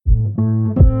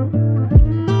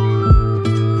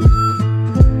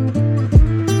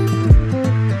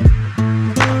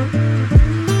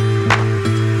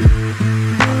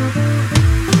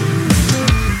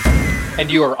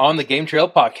And you are on the Game Trail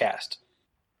Podcast.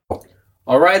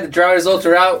 All right, the draw results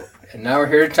are out, and now we're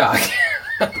here to talk.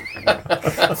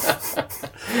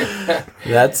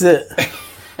 That's it.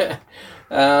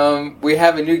 We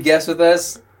have a new guest with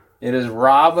us. It is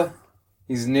Rob.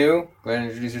 He's new. Go ahead and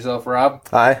introduce yourself, Rob.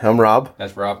 Hi, I'm Rob.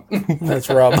 That's Rob. That's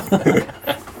Rob.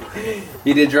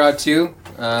 He did draw two.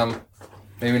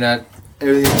 Maybe not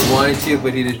everything he wanted to,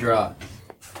 but he did draw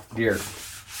deer.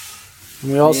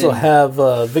 We also have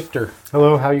Victor.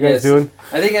 Hello, how you guys doing?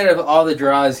 I think out of all the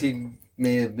draws, he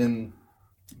may have been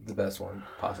the best one,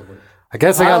 possibly. I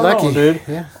guess I got lucky, dude.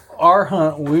 Yeah. Our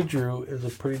hunt we drew is a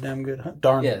pretty damn good hunt.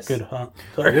 Good hunt.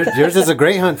 Sorry. Yours is a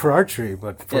great hunt for archery,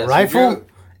 but for rifle,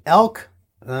 elk,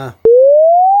 Oh,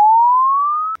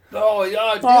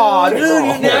 yeah, dude. Oh, dude,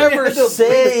 you never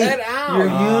say that out. your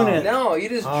unit. No, you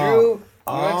just drew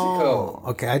New Mexico.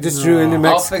 Okay, I just drew in New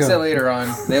Mexico. I'll fix that later on.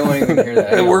 They won't even hear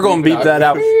that. We're going to beep that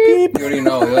out. You don't even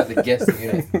know. You'll have to guess the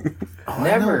unit.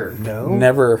 Never. No.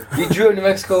 Never. You drew a New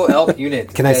Mexico elk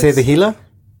unit. Can I say the Gila?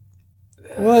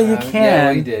 Well, you Yeah, can.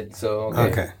 well, you did. So,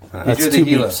 okay. You That's drew two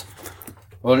the Gila. beeps.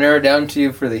 We'll narrow it down to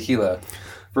you for the Gila.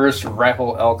 First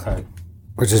rifle elk hunt.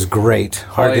 Which is great.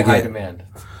 Hard Probably to high get. demand.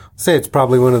 Say it's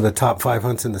probably one of the top 5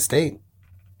 hunts in the state.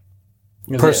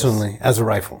 Personally, as a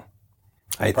rifle.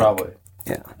 I think. Probably.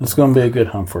 Yeah. It's going to be a good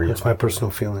hunt for you. That's my personal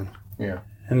feeling. Yeah.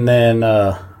 And then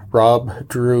Rob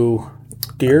drew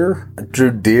deer. I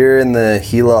drew deer in the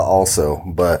Gila also,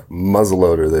 but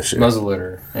muzzleloader this year.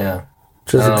 Muzzleloader. Yeah.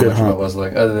 Which is I a don't know good much what it hunt. was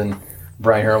like, other than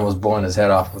Brian Heron was blowing his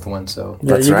head off with one. So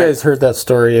Yeah, That's you right. guys heard that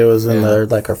story. It was in our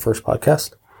first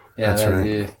podcast. yeah, That's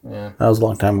right. Yeah. That was a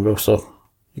long time ago. So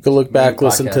you can look back, New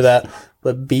listen to podcast. that,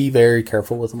 but be very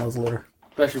careful with the muzzleloader.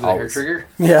 Especially with the hair trigger.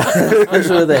 Yeah,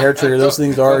 especially with the hair trigger. Those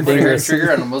things are Put a hair dangerous.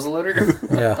 trigger on a muzzleloader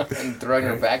Yeah. and throw it in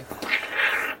your back.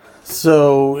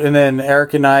 So, and then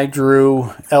Eric and I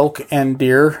drew elk and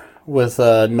deer with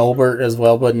Nolbert as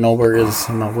well, but Nolbert is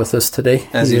not with us today.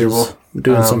 As He usual. is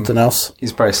doing something else.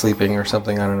 He's probably sleeping or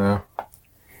something. I don't know.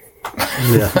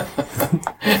 Yeah.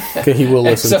 Okay, he will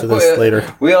listen to this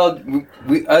later. We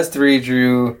us three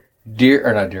drew deer,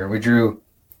 or not deer. We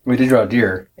did draw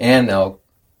deer and elk.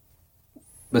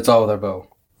 But it's all with our bow.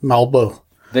 Malbo.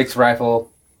 Vic's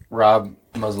rifle, Rob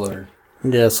muzzleloader.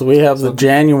 Yeah, so we have the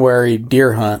January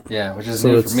deer hunt. Yeah, which is So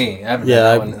new it's- for me. I haven't yeah,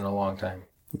 done I- one in a long time.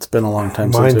 It's been a long time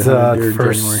Mine's since we had deer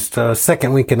in January.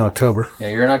 second week in October. Yeah,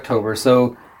 you're in October,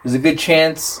 so there's a good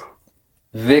chance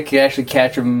Vic could actually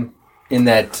catch him in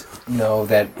that,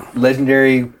 that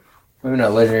legendary, maybe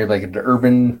not legendary, like the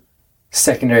urban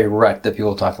secondary rut that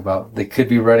people talk about. They could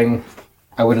be running.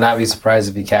 I would not be surprised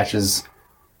if he catches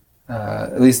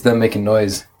at least them making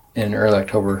noise in early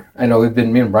October. I know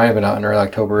me and Brian have been out in early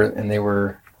October, and they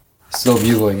were still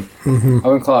bugling. Mm-hmm. I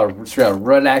wouldn't call it a straight out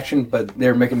run action, but they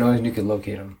were making noise and you could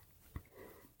locate them.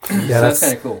 Yeah, So that's that's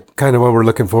kind of cool. kind of what we're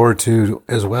looking forward to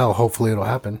as well. Hopefully it'll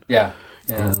happen. Yeah.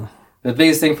 The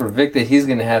biggest thing for Vic that he's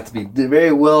going to have to be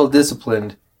very well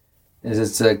disciplined is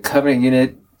it's a covenant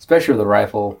unit, especially with a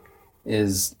rifle,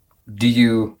 is do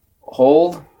you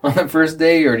hold on the first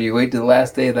day or do you wait to the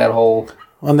last day of that hole?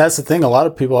 And that's the thing. A lot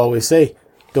of people always say,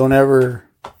 don't ever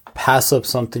pass up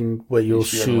something what you'll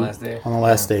shoot shoot on the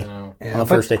last day? on No. on the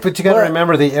first day. But you got to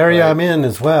remember the area I'm in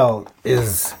as well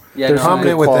is Yeah, There's no, some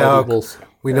prominent good with quality elk. bulls.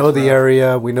 We know the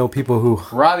area. We know people who.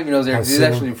 Rob even knows there. I've He's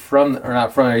seen actually from, or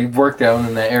not from there. He worked down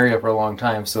in that area for a long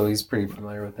time, so he's pretty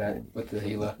familiar with that, with the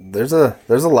Gila. There's a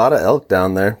lot of elk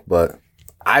down there, but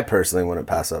I personally wouldn't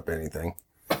pass up anything.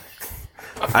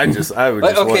 I would just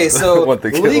Okay, so want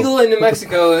the kill. legal in New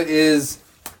Mexico is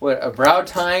what, a brow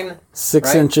tine? 6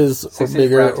 Right? inches 6 or inch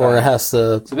bigger, brow or it tine. has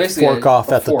to So basically fork a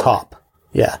off at fork. the top.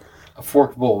 Yeah. A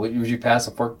forked bull. Would you pass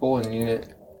a forked bull in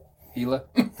unit Gila?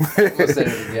 Let's say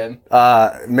it again.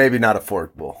 Maybe not a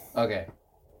fork bull. Okay.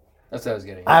 That's what I was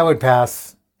getting at. I would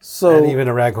pass, So and even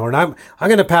a raghorn. I'm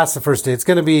going to pass the first day. It's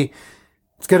going to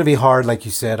be hard, like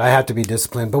you said. I have to be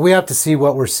disciplined, but we have to see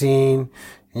what we're seeing,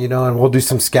 and we'll do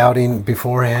some scouting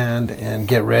beforehand and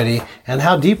get ready, and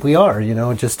how deep we are.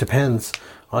 It just depends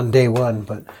on day one.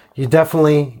 But you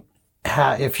definitely,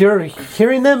 if you're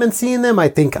hearing them and seeing them, I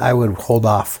think I would hold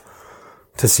off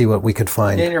to see what we could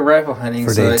find. And you're rifle hunting.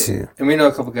 For day two. And we know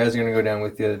a couple guys are going to go down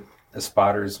with you as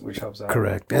spotters, which helps out.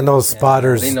 Correct. And those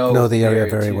spotters they know know the the area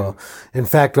area very too. well. In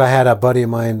fact, I had a buddy of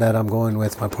mine that I'm going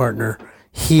with, my partner.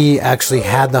 He actually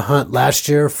had the hunt last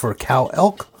year for cow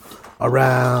elk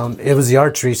around, it was the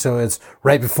archery, so it's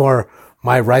right before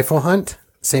my rifle hunt,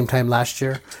 same time last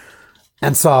year,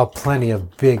 and saw plenty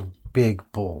of big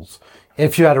bulls.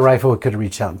 If you had a rifle, it could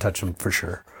reach out and touch them for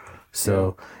sure.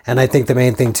 So, and I think the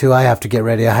main thing too, I have to get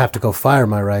ready. I have to go fire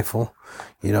my rifle.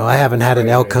 I haven't had an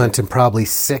elk hunt in probably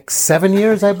 6, 7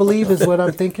 years, I believe, is what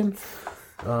I'm thinking.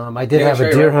 I did have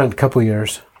a deer hunt a couple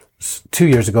years, 2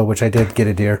 years ago, which I did get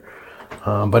a deer.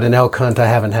 But an elk hunt I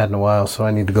haven't had in a while, so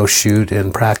I need to go shoot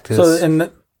and practice. So,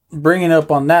 and bringing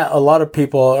up on that, a lot of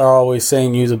people are always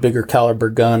saying use a bigger caliber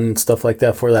gun and stuff like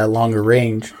that for that longer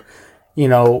range.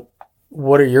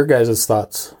 What are your guys'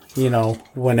 thoughts?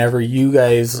 Whenever you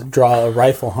guys draw a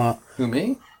rifle hunt. Who,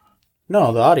 me?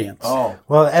 No, the audience. Oh.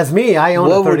 Well, as me, I own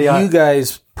What a 30 would you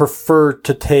guys prefer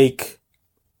to take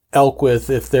elk with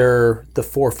if they're the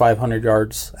 400 or 500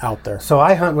 yards out there? So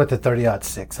I hunt with the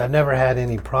 30-06. I've never had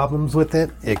any problems with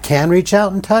it. It can reach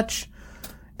out and touch,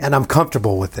 and I'm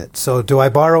comfortable with it. So do I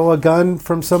borrow a gun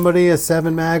from somebody, a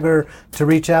 7 mag, or to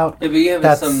reach out? Yeah, but you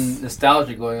have some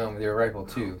nostalgia going on with your rifle,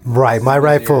 too. Right. My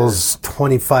rifle's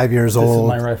 25 years This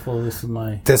old. is my rifle. This is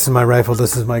my... This is my rifle.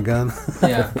 This is my gun.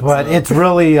 Yeah. But it's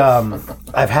really,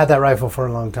 I've had that rifle for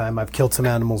a long time. I've killed some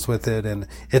animals with it, and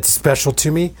it's special to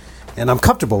me, and I'm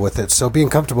comfortable with it. So being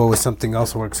comfortable with something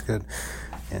also works good.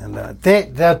 And the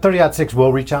 30-06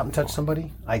 will reach out and touch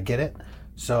somebody. I get it.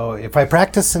 So if I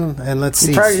practice and let's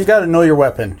see. You got to know your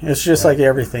weapon. It's just like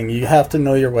everything. You have to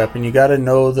know your weapon. You got to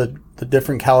know the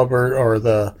different caliber or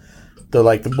the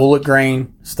bullet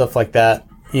grain, stuff like that,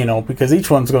 because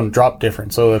each one's going to drop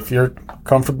different. So if you're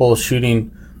comfortable shooting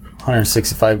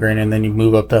 165 grain and then you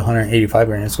move up to 185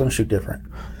 grain, it's going to shoot different.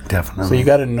 Definitely. So you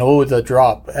got to know the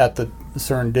drop at the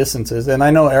certain distances. And I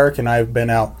know Eric and I have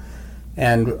been out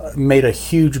and made a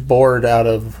huge board out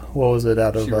of,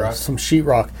 some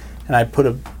sheetrock. And I put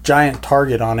a giant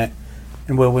target on it.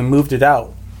 And when we moved it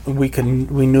out, we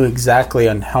knew exactly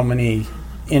on how many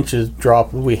inches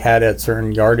drop we had at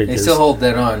certain yardages. You still hold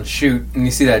that on, shoot, and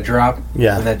you see that drop.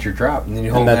 Yeah. And that's your drop. And then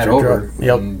you hold that over. Drop.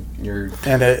 Yep.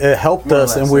 And it helped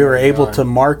us, and we were able to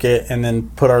mark it and then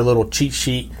put our little cheat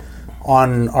sheet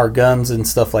on our guns and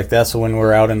stuff like that. So when we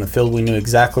were out in the field, we knew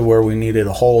exactly where we needed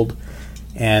to hold.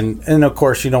 And of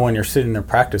course, when you're sitting there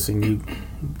practicing,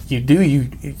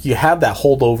 you have that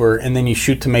holdover, and then you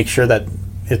shoot to make sure that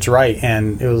it's right,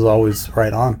 and it was always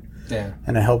right on. Yeah.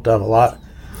 And it helped out a lot.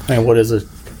 I mean, what does a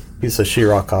piece of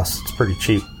sheetrock cost? It's pretty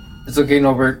cheap. It's okay,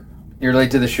 Norbert. You're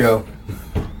late to the show.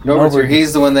 Norbert's here.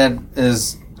 He's the one that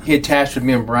he attached with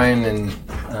me and Brian, and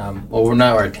we're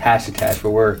not attached,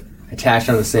 but we're attached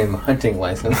on the same hunting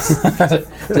license to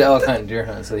elk hunt and deer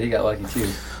hunt, so he got lucky too.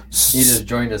 He just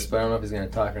joined us, but I don't know if he's going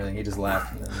to talk or anything. He just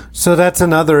laughed. So that's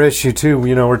another issue too.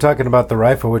 We're talking about the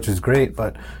rifle, which is great,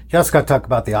 but you also got to talk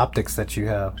about the optics that you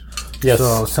have. Yes.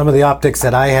 So some of the optics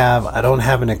that I have, I don't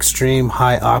have an extreme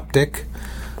high optic.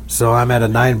 So I'm at a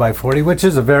 9x40, which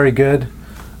is a very good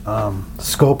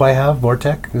scope I have.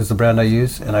 Vortec is the brand I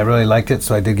use, and I really liked it,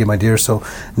 so I did get my deer. So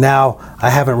now I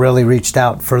haven't really reached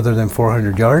out further than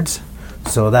 400 yards.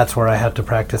 So that's where I have to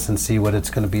practice and see what it's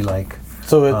going to be like.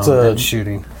 So it's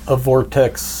shooting. A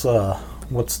Vortex,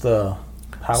 what's the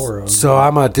power of? So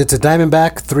it's a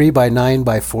Diamondback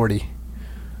 3x9x40.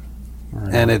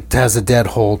 Right. And it has a dead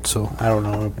hold, so I don't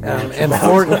know. And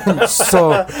 40,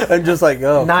 so I'm just like,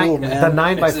 cool, man. The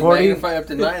 9x40 magnify up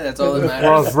to 9. That's all that matters.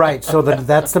 Well, right. So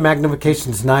that's the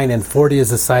magnification is 9, and 40 is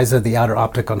the size of the outer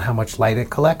optic on how much light it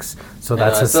collects. So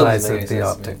that's the size of the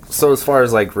optic. So as far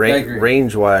as like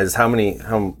range wise, how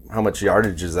much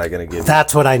yardage is that going to give?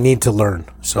 That's what I need to learn.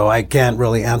 So I can't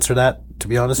really answer that, to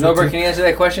be honest with you. Norbert, can you answer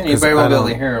that question? You better won't be able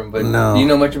to hear him. But no. Do you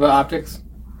know much about optics?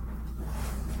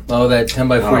 Oh, that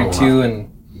 10x42 and...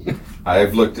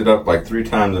 I've looked it up like 3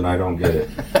 times and I don't get it.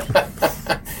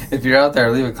 If you're out there,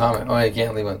 leave a comment. Oh, you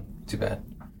can't leave one. Too bad.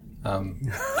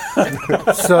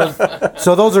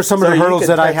 So those are some of the hurdles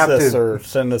that I have to... or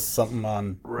send us something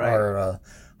on our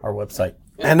website.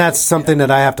 And that's something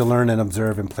that I have to learn and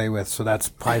observe and play with. So that's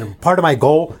part of my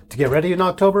goal to get ready in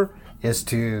October is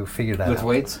to figure that out. With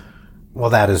weights?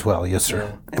 Well, that as well. Yes,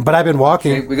 sir. Yeah. But I've been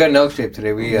walking. We got an elk shape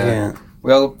today.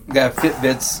 We all got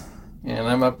Fitbits, and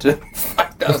I'm up to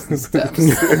 5,000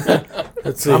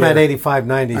 steps. I'm at 85,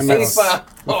 90. I'm 85.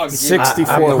 Oh,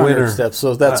 6,400 steps.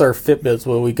 So that's our Fitbits,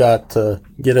 what we got to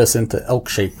get us into elk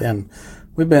shape. And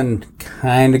we've been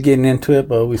kind of getting into it,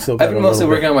 but we still got I've been mostly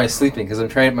working on my sleeping because I'm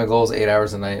trying my goal is 8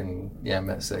 hours a night, and I'm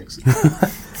at 6.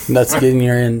 And that's getting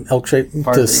you in elk shape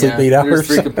to sleep 8 hours?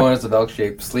 There's 3 components of elk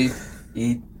shape: sleep,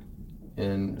 eat,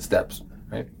 and steps,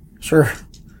 right? Sure.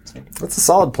 That's a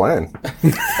solid plan.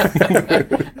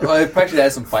 Well, I probably should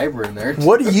add some fiber in there.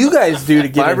 What do you guys do to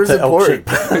get into elk shape?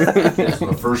 So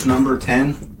the first number,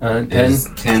 10, 10? is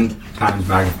 10 times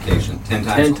magnification. 10 times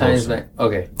 10 times closer.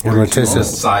 Okay. We're going to test The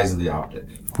this. size of the optic.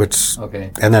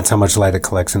 And that's how much light it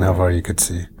collects and how far you could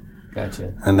see.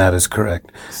 Gotcha. And that is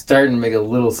correct. Starting to make a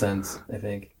little sense, I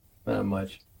think. Not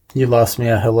much. You lost me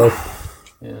at hello.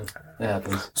 Yeah, that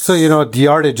happens. So, the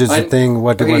yardage is the I- thing.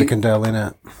 What okay. it can dial in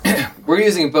at. We're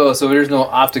using bow, so there's no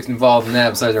optics involved in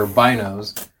that besides our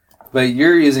binos. But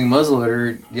you're using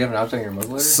muzzleloader. Do you have an optic on your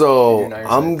muzzleloader? So You're not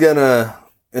I'm gonna.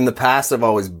 In the past, I've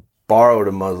always borrowed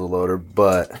a muzzleloader,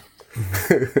 but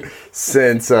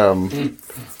since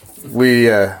we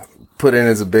put in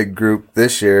as a big group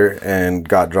this year and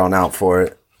got drawn out for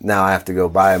it, now I have to go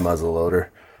buy a muzzleloader.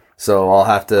 So I'll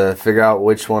have to figure out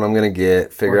which one I'm gonna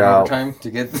get. Figure Working out overtime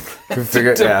to get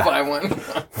Figure- to yeah. buy one.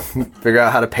 figure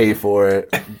out how to pay for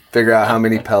it, figure out how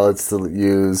many pellets to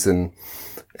use, and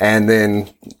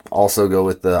then also go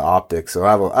with the optics. So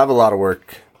I have a lot of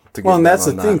work to get. Well, and that's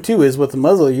the done on thing that. too, is with the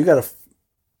muzzle, you got to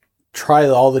try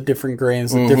all the different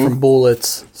grains, the different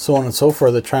bullets, so on and so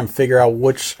forth, to try and figure out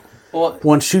which Well,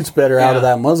 one shoots better out of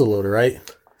Yeah. that muzzle loader, right?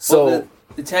 So well,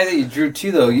 the tag that you drew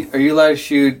too, though, are you allowed to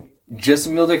shoot just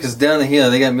mule deer? Because down the hill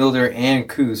they got mule deer and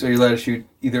coos. Are you allowed to shoot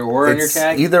either or on your it's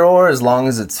tag? either or, as long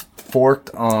as it's forked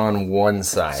on one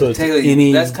side. So it's Tag that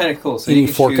any that's kind of cool. So any you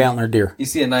can fork shoot, antler deer. You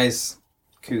see a nice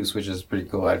coos, which is pretty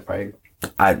cool. I'd probably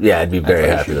I'd be very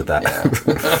I'd happy with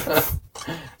that.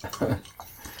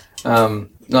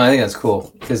 No, I think that's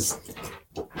cool because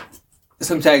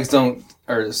some tags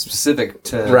are specific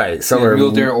to Right, some either are-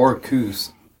 mule deer or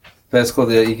coos. But that's cool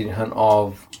that you can hunt all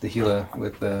of the Gila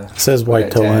with the. It says that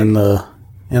whitetail tag.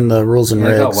 in the rules and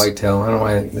They call it regs. whitetail. I don't know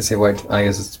why they say white. I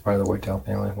guess it's part of the whitetail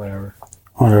family. Whatever.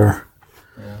 Whatever.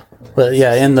 But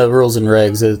yeah, in the rules and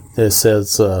regs, it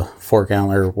says fork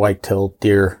antler whitetail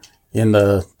deer in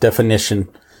the definition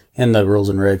in the rules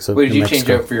and regs of What did New you change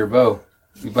Mexico. up for your bow?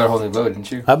 You bought a whole new bow,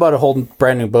 didn't you? I bought a whole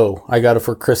brand new bow. I got it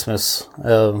for Christmas,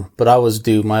 but I was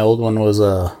due. My old one was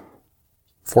a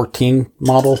 14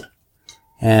 model,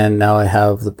 and now I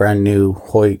have the brand new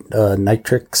Hoyt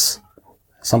Nitrix,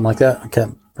 something like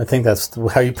that. I think that's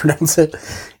how you pronounce it.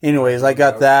 Anyways, I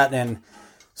got that, and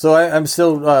so I'm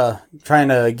still trying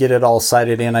to get it all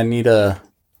sighted in. I need to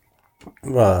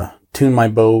tune my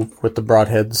bow with the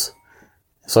broadheads,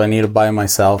 so I need to buy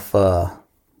myself a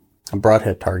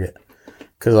broadhead target.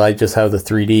 Because I just have the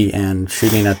 3D, and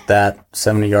shooting at that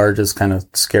 70 yards is kind of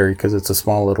scary because it's a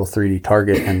small little 3D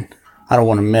target, and I don't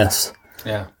want to miss.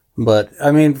 Yeah. But I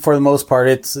mean, for the most part,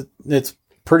 it's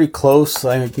pretty close.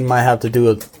 I might have to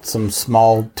do some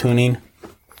small tuning.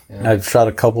 Yeah. I've shot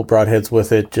a couple broadheads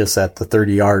with it just at the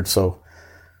 30 yards. So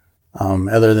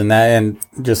other than that, and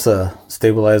just a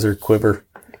stabilizer quiver.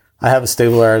 I have a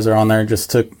stabilizer on there.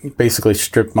 Just basically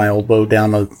stripped my old bow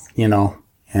down,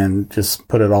 and just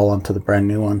put it all onto the brand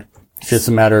new one. It's just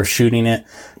a matter of shooting it.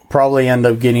 Probably end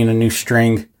up getting a new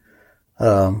string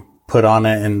put on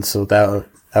it, and so that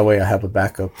way I have a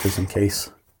backup just in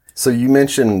case. So you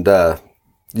mentioned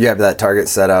you have that target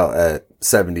set out at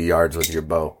 70 yards with your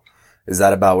bow. Is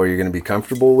that about where you're going to be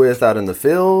comfortable with out in the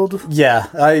field? Yeah,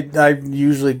 I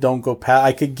usually don't go past.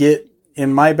 I could get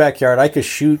in my backyard. I could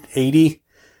shoot 80,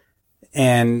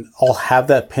 and I'll have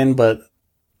that pin, but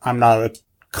I'm not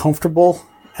comfortable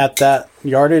at that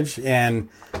yardage, and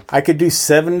I could do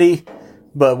 70,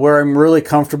 but where I'm really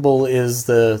comfortable is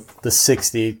the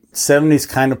 60. 70 is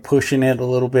kind of pushing it a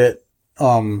little bit,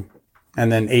 and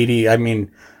then 80. I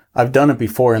mean, I've done it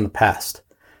before in the past,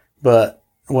 but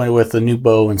with the new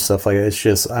bow and stuff like that, it's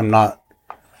just I'm not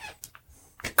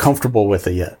comfortable with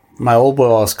it yet. My old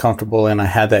bow I was comfortable, and I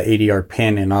had that 80-yard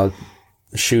pin, and I'll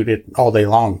shoot it all day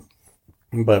long.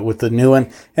 But with the new one,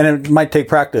 and it might take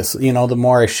practice, the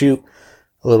more I shoot,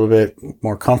 a little bit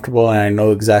more comfortable, and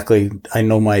I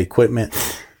know my equipment,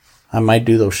 I might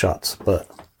do those shots.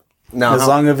 But Now, as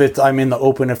long as I'm in the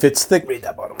open, if it's thick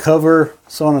cover,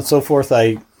 so on and so forth,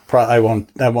 I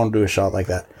won't do a shot like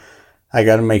that. I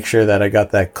got to make sure that I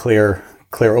got that clear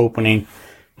opening,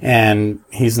 and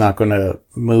he's not going to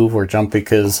move or jump,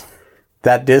 because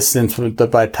that distance,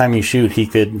 by the time you shoot, he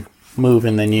could move,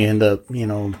 and then you end up,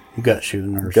 gut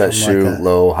shooting or gut something shoot, like that.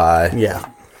 low, high. Yeah.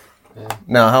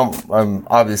 Now,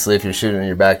 obviously, if you're shooting in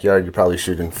your backyard, you're probably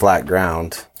shooting flat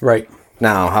ground. Right.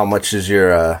 Now, how much is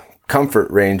your comfort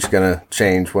range going to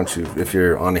change if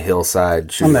you're on a hillside On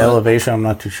shooting? the elevation, I'm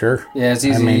not too sure. Yeah, it's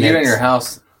easy. I mean, you get in it's- your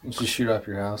house, you just shoot off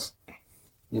your house.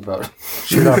 You about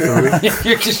Shoot off the roof.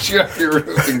 you just shoot off your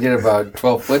roof and get about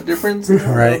 12-foot difference in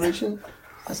Right. elevation.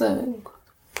 That's not.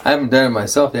 I haven't done it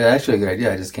myself yet. Actually, a good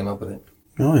idea. I just came up with it.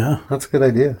 Oh, yeah. That's a good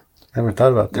idea. I never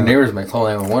thought about The that. neighbors might call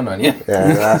 911 on you.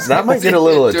 Yeah, that might get a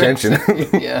little attention.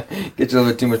 Yeah, get you a little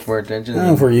bit too much more attention. I don't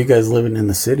know for you guys living in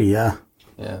the city, yeah.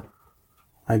 Yeah.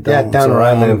 I don't. Yeah, down so where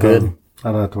I I'm live, good.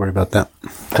 I don't have to worry about that.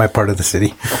 My part of the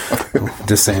city.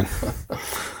 Just saying.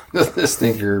 This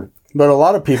thing you're. But a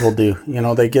lot of people do.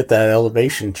 They get that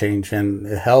elevation change, and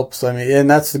it helps. I mean, and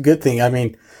that's the good thing. I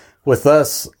mean, with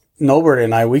us, Norbert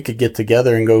and I, we could get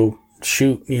together and go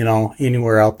shoot,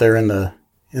 anywhere out there in the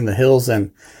hills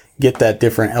and get that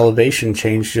different elevation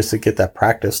change just to get that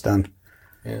practice done.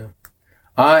 Yeah.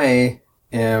 I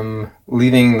am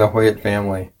leaving the Hoyt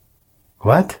family.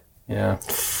 What? Yeah.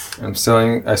 I'm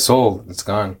selling. I sold. It's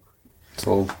gone.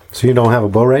 Sold. So you don't have a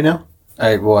bow right now?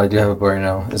 I do have a bow right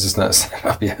now. It's just not set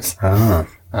up yet. Ah,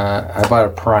 I bought a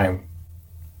Prime.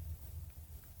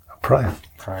 Prime.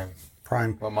 Prime.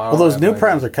 What model? Well, those I new bought?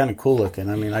 Primes are kind of cool looking.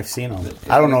 I mean, I've seen them.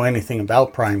 I don't know anything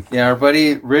about Prime. Yeah, our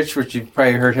buddy Rich, which you've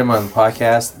probably heard him on the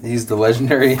podcast, he's the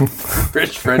legendary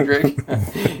Rich Frederick.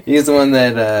 He's the one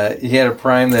that he had a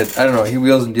Prime that, I don't know, he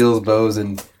wheels and deals bows,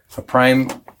 and a Prime,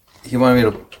 he wanted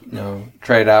me to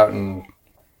try it out, and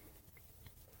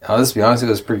let's be honest, it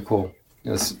was pretty cool.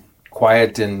 It was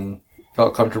quiet and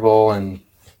felt comfortable, and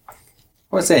I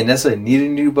wouldn't say I necessarily need a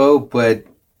new bow, but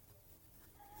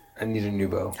I need a new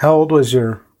bow. How old was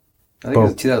your I think it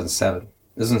was 2007.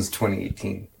 This one's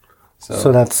 2018.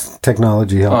 So that's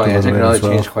technology helped a little technology bit as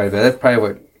well. changed quite a bit. That's probably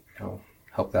what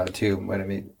helped out too. Might have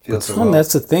made it feel so well.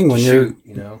 That's the thing when Shoot,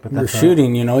 you're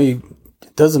shooting.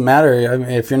 It doesn't matter. I mean,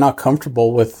 if you're not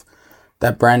comfortable with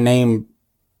that brand name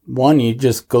one, you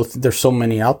just go. There's so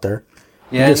many out there.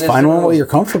 Yeah, you just find one what you're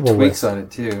comfortable tweaks with. on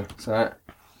it too. So I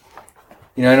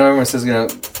know everyone says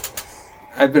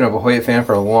I've been a Hoyt fan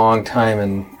for a long time,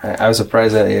 and I was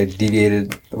surprised that I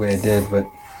deviated the way I did, but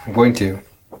I'm going to.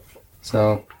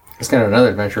 So it's kind of another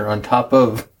adventure on top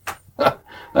of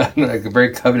like a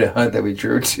very coveted hunt that we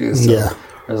drew to. So Yeah.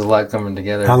 there's a lot coming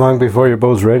together. How long before your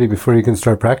bow's ready before you can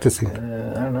start practicing?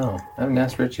 I don't know. I haven't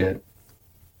asked Rich yet.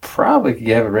 Probably could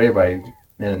have it ready by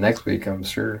next week, I'm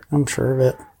sure. I'm sure of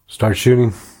it. Start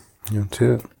shooting.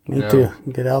 Too. Need to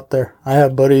get out there. I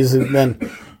have buddies who've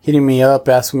been hitting me up,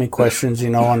 asking me questions,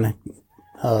 on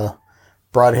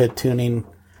broadhead tuning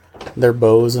their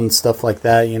bows and stuff like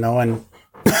that, and a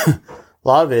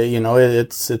lot of it,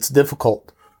 it's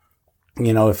difficult.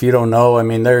 If you don't know, I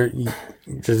mean, you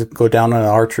just go down to an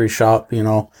archery shop,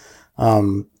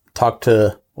 talk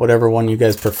to whatever one you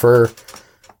guys prefer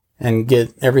and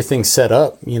get everything set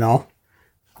up,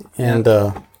 and,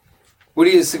 what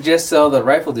do you suggest to all the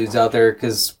rifle dudes out there?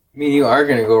 Because me and you are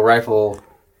going to go rifle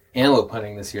antelope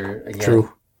hunting this year again.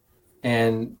 True.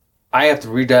 And I have to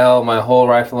redial my whole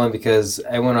rifle in because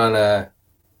I went on a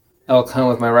elk hunt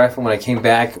with my rifle. When I came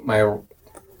back, my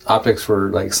optics were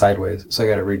like sideways, so I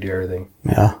got to redo everything.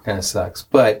 Yeah. Kind of sucks.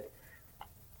 But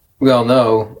we all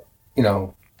know,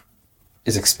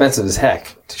 it's expensive as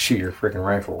heck to shoot your freaking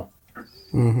rifle.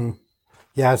 Mm-hmm.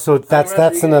 Yeah, so that's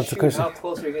another question. How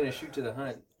close are you going to shoot to the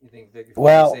hunt, you think, Vic?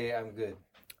 Well, you say I'm good.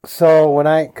 So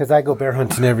because I go bear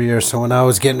hunting every year, so when I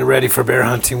was getting ready for bear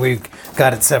hunting, we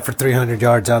got it set for 300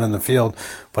 yards out in the field,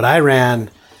 but I ran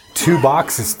 2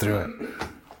 boxes through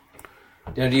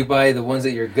it. Do you buy the ones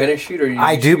that you're going to shoot, or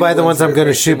I do buy the ones I'm going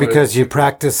to shoot because you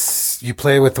practice, you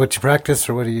play with what you practice,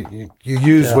 or what do you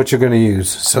use what you're going to use.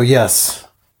 So yes,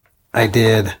 I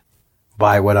did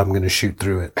buy what I'm going to shoot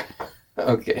through it.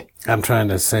 Okay. I'm trying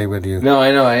to say with you. No,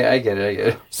 I know. I get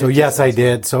it. So yes, I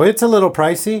did. So it's a little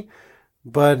pricey,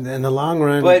 but in the long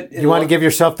run, you want to give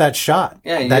yourself that shot,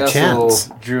 you that also chance.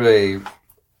 Drew a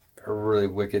really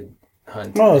wicked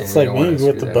hunt. Well, it's like me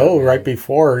with the bow right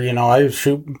before, I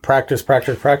shoot, practice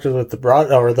with the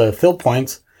broad or the field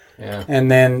points. Yeah. And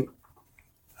then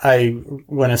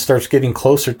when it starts getting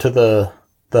closer to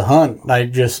the hunt, I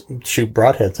just shoot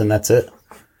broadheads and that's it.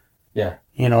 Yeah.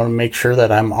 To make sure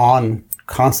that I'm on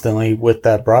constantly with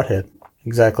that broadhead,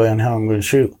 exactly on how I'm going to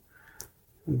shoot.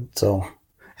 So.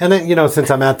 And then,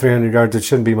 since I'm at 300 yards, it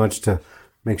shouldn't be much to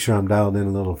make sure I'm dialed in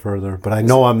a little further. But I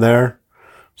know I'm there,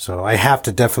 so I have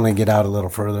to definitely get out a little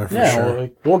further for sure.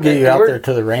 We'll get you out there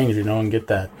to the range, and get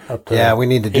that up to we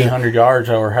need to do 800 yards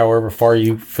or however far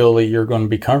you feel that you're going to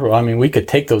be comfortable. I mean, we could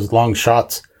take those long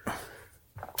shots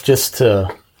just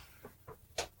to...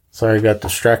 Sorry, I got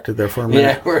distracted there for a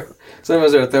minute. Yeah, some of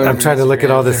us are throwing. I'm trying to look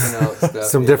at all this,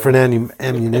 some different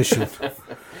ammunition.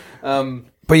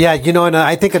 But yeah, and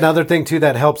I think another thing too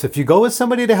that helps if you go with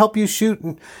somebody to help you shoot,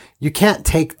 and you can't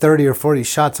take 30 or 40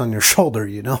 shots on your shoulder,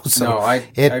 So no,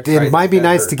 it might be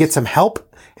nice to get some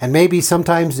help, and maybe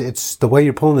sometimes it's the way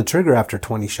you're pulling the trigger after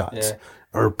 20 shots,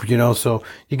 or so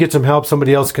you get some help.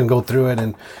 Somebody else can go through it,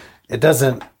 and it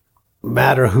doesn't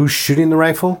matter who's shooting the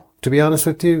rifle. To be honest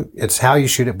with you, it's how you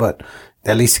shoot it, but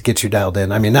at least it gets you dialed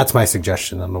in. I mean, that's my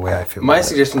suggestion on the way I feel. My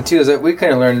suggestion too is that we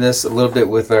kind of learned this a little bit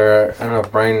with our. I don't know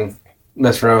if Brian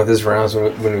messed around with his rounds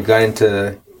when we got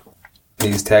into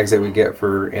these tags that we get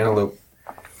for antelope.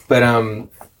 But on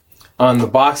the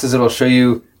boxes, it'll show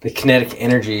you the kinetic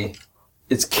energy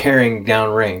it's carrying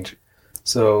downrange.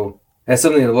 So that's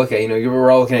something to look at.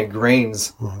 We're all looking at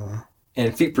grains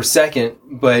and feet per second,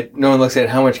 but no one looks at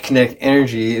how much kinetic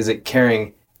energy is it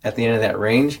carrying at the end of that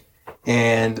range.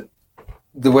 And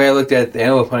the way I looked at the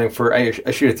antelope hunting I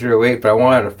shoot a 308, but I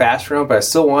wanted a fast run, but I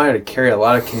still wanted to carry a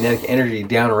lot of kinetic energy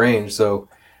down range. So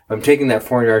I'm taking that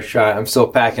 400-yard shot. I'm still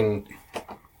packing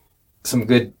some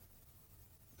good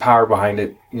power behind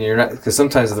it. You're not, because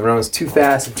sometimes if the run is too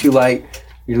fast and too light,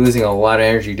 you're losing a lot of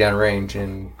energy down range,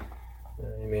 and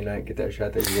you may not get that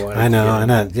shot that you want. I know.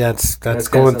 Yeah, that's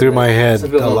going through my head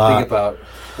a lot. Think about.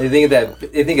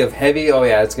 They think of heavy. Oh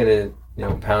yeah, it's gonna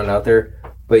pound out there,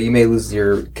 but you may lose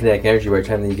your kinetic energy by the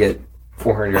time you get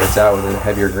 400 yards out with a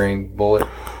heavier grain bullet.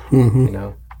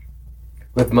 Mm-hmm.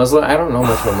 With muzzle, I don't know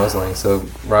much about muzzling, so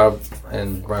Rob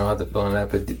and Brian will have to fill in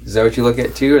that. But is that what you look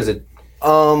at too, or is it?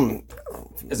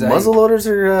 Muzzle loaders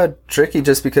are tricky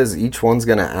just because each one's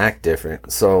gonna act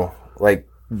different. So, like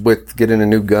with getting a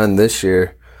new gun this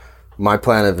year, my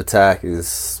plan of attack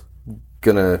is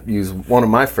gonna use one of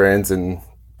my friends and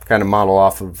kind of model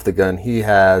off of the gun he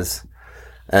has,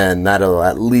 and that'll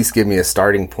at least give me a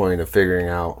starting point of figuring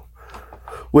out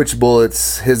which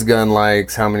bullets his gun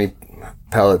likes, how many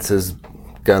pellets his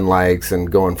gun likes, and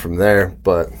going from there.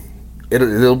 But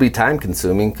it'll be time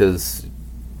consuming because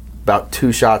about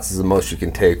 2 shots is the most you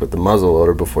can take with the muzzle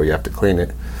loader before you have to clean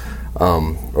it,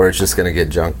 or it's just going to get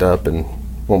junked up and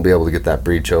won't be able to get that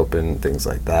breech open and things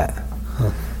like that.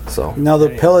 So now the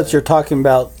pellets you're talking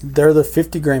about, they're the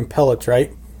 50 grain pellets,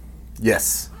 right?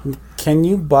 Yes. Can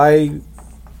you buy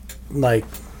like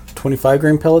 25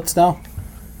 grain pellets now?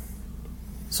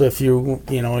 So if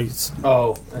it's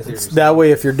that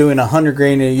way, if you're doing 100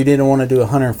 grain and you didn't want to do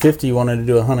 150, you wanted to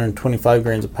do 125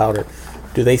 grains of powder,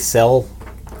 do they sell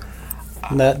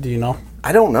that? Do you know?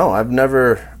 I don't know. I've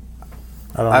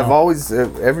always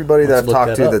everybody that I've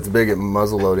talked to that's big at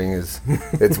muzzle loading is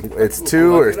it's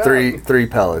 2 or 3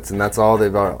 pellets, and that's all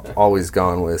they've always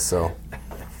gone with. So,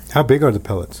 how big are the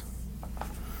pellets?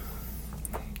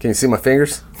 Can you see my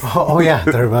fingers? Oh yeah,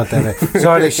 they're about that big. So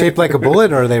are they shaped like a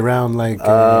bullet, or are they round like?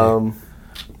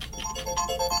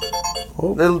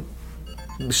 They're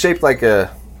shaped like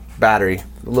a battery,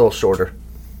 a little shorter.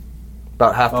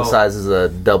 About half the size as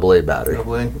a AA battery.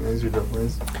 AA? These are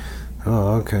AA's.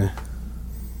 Oh, okay.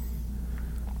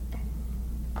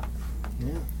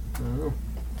 Yeah, I don't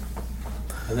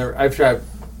know. I've tried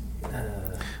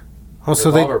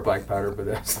revolver black powder, but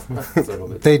that's a little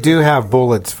bit. They do have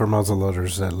bullets for muzzle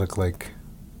loaders that look like...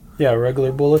 Yeah,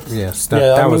 regular bullets? Yes.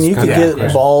 You could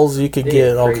get balls, you could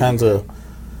get all kinds of...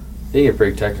 They get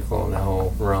pretty technical in that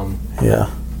whole realm. Yeah.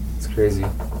 It's crazy.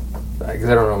 Because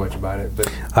I don't know much about it,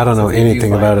 but I don't know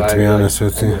anything about it, to be honest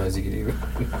with you.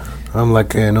 I'm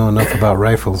like, I know enough about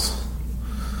rifles.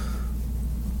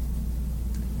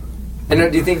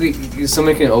 And do you think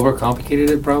somebody can overcomplicate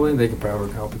it? Probably they could probably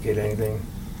overcomplicate anything.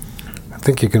 I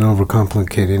think you can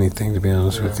overcomplicate anything, to be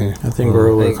honest with you. I think we're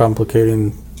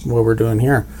overcomplicating what we're doing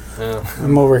here. Yeah.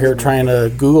 I'm over here trying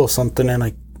to Google something and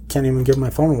I can't even get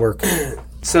my phone to work.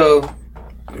 So,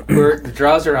 the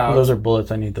draws are out. Those are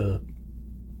bullets. I need the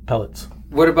pellets.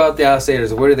 What about the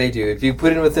outsiders? What do they do? If you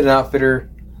put in with an outfitter,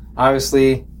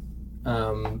 obviously,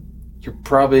 you're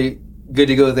probably good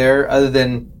to go there. Other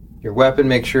than your weapon,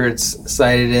 make sure it's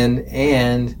sighted in.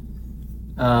 And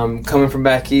coming from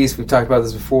back east, we've talked about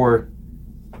this before.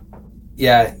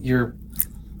 Yeah, you're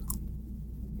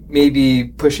maybe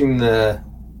pushing the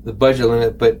budget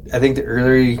limit, but I think the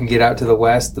earlier you can get out to the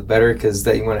west, the better, because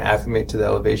that you want to acclimate to the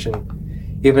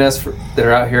elevation. Even us that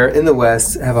are out here in the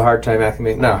west have a hard time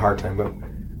acclimating. Not a hard time, but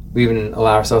we even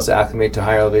allow ourselves to acclimate to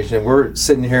higher elevation. And we're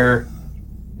sitting here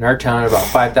in our town at about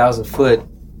 5,000 foot,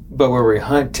 but where we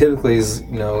hunt typically is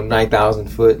 9,000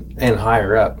 foot and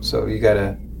higher up. So you got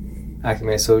to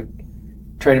acclimate. So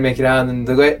try to make it out. And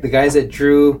then the guys that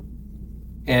drew,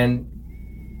 and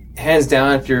hands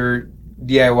down, if you're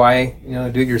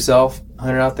DIY, do it yourself,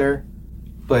 hunter out there.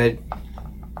 But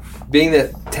being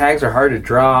that tags are hard to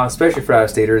draw, especially for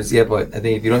out-of-staters, you have I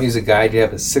think if you don't use a guide, you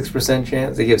have a 6%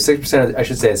 chance. They give 6%,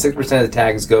 6% of the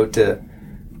tags go to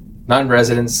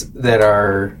non-residents that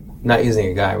are not using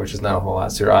a guide, which is not a whole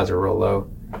lot, so your odds are real low.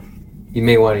 You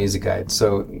may want to use a guide.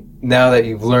 So now that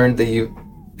you've learned that you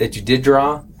did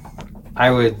draw,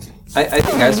 I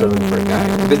think I start looking for a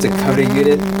guide. If it's a coveted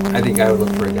unit, I think I would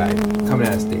look for a guide coming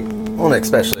out of state. Well,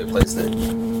 especially a place that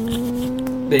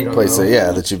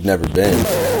you've never been.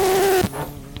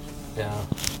 Yeah.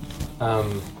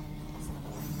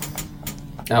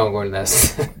 I won't go into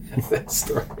that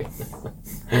story.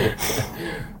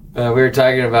 We were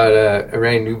talking about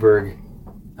Randy Newberg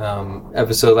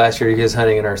episode last year. He was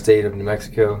hunting in our state of New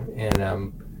Mexico,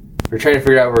 and we were trying to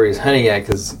figure out where he was hunting at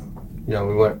because we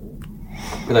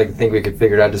we like to think we could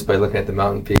figure it out just by looking at the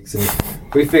mountain peaks, and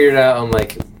we figured it out on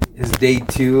like his day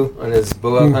 2 on his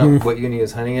bow out hunt, what unit he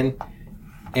was hunting in.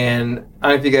 And I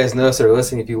don't know if you guys noticed or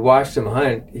listening, if you watched him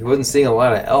hunt, he wasn't seeing a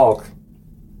lot of elk,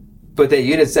 but that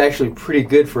unit's actually pretty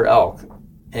good for elk.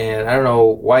 And I don't know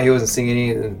why he wasn't seeing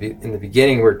any in the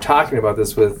beginning. We were talking about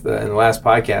this with in the last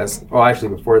podcast, well,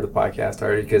 actually before the podcast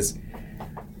already, because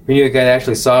we knew a guy that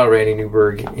actually saw Randy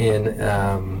Newberg in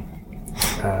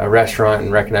a restaurant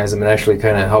and recognized him and actually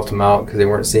kind of helped him out because they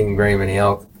weren't seeing very many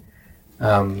elk.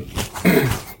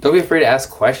 Don't be afraid to ask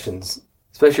questions,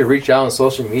 especially reach out on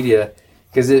social media,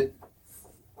 because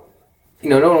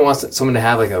no one wants someone to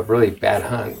have like a really bad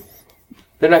hunt.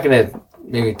 They're not going to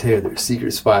maybe tell you their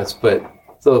secret spots, but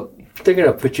so they're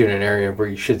going to put you in an area where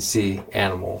you should see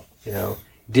animal.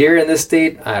 Deer in this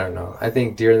state, I don't know. I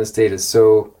think deer in this state is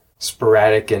so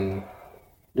sporadic and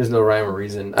there's no rhyme or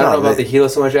reason. I don't know about the Gila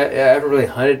so much. I haven't really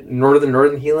hunted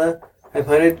northern Gila. I've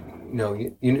hunted,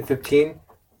 Unit 15.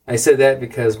 I said that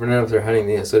because we're not up there hunting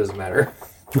Gila, so it doesn't matter.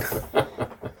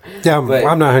 Yeah,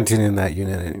 I'm not hunting in that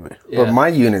unit anyway. Yeah. But my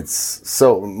unit's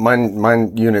so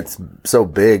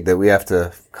big that we have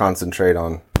to concentrate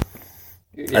on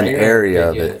an area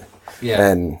of it. Yeah.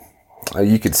 And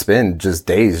you could spend just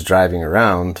days driving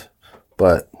around,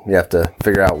 but you have to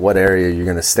figure out what area you're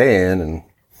going to stay in, and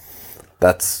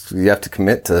you have to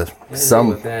commit to some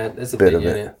with that. That's a bit big of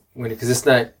unit. Because it's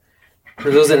not,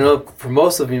 for those that know, for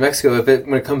most of New Mexico,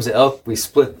 when it comes to elk, we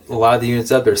split a lot of the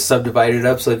units up. They're subdivided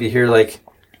up. So if you hear like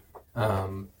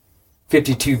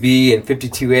 52B and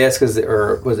 52S,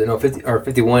 or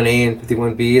 51A and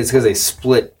 51B, it's because they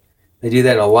split. They do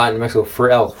that a lot in New Mexico for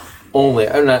elk only.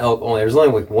 I'm not elk only. There's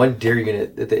only like one deer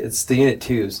unit. It's the Unit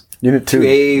 2s. Unit 2.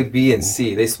 2A, B, and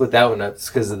C. They split that one up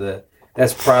just because of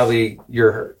that's probably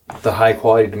the high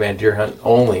quality demand deer hunt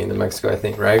only in New Mexico, I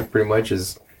think, right? Pretty much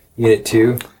is Unit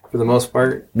 2 for the most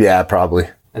part. Yeah, probably.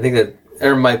 I think that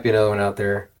there might be another one out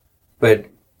there. But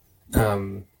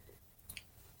for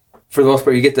the most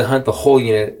part, you get to hunt the whole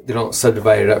unit. They don't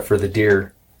subdivide it up for the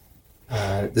deer.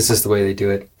 This is the way they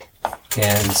do it.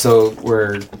 And so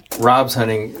where Rob's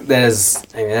hunting,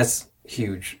 that's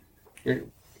huge.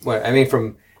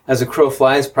 From as a crow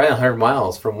flies, probably 100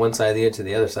 miles from one side of the unit to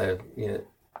the other side of the unit.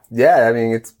 Yeah,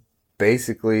 it's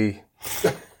basically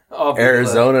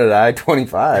Arizona to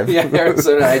I-25. Yeah,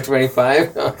 Arizona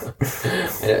I-25.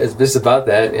 It's just about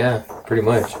that, yeah, pretty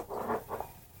much.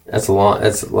 That's a lot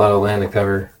of land to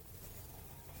cover.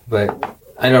 But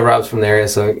I know Rob's from the area,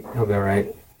 so he'll be all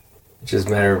right. It's just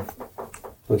a matter of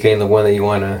locating the one that you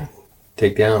want to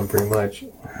take down, pretty much.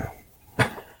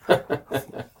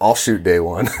 I'll shoot day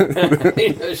one.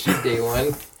 Shoot day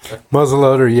one.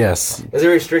 Muzzleloader, yes. Is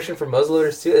there a restriction for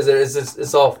muzzleloaders too?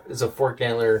 It's a forked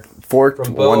antler Forked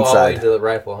from bow one all side. the way to the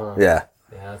rifle, huh? Yeah.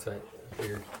 Yeah, that's right. I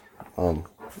figured.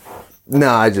 No,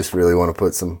 I just really want to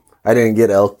put some. I didn't get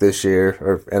elk this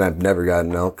year, and I've never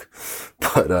gotten elk,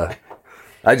 but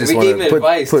I just want to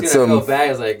put too, some. I felt bad. I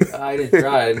was like, I didn't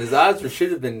try it. And his odds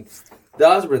should have been. The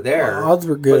odds were there. Odds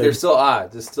were good. But they're still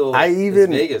odds. It's still. I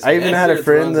even had a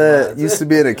friend that used to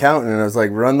be an accountant, and I was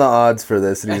like, "Run the odds for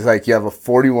this," and he's like, "You have a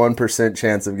 41%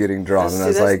 chance of getting drawn," and I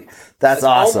was like, "That's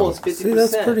awesome." Almost 50%. See,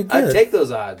 that's pretty good. I'd take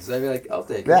those odds. I'd be like, I'll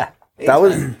take them. Yeah, that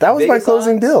was my Vegas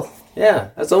closing odds? deal. Yeah,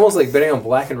 that's almost like betting on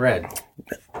black and red.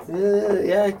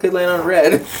 Yeah, I could land on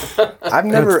red. I've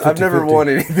never won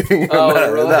anything.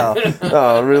 Really?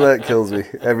 No, roulette kills me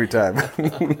every time.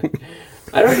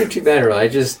 I don't do too bad in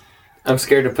roulette. I'm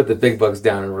scared to put the big bucks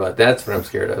down in roulette. That's what I'm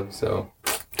scared of. So,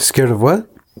 Scared of what?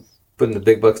 putting the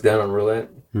big bucks down on roulette.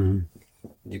 Mm-hmm.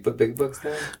 You put big bucks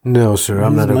down? No, sir.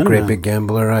 I'm not a money great now. big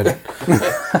gambler. Is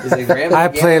it Graham I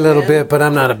play a little gambling, bit, but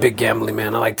I'm not a big gambling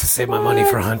man. I like to save my money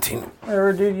for hunting.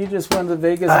 Whatever, dude. You just went to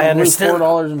Vegas I and blew understand.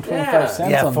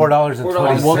 $4.25. Yeah, on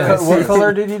 $4.20. What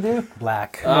color did you do?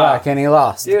 Black. Black, and he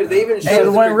lost. Dude, they even Hey, showed it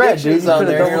the went red, dude. predictions You on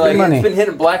could've there. You're doubled like, your money. it's been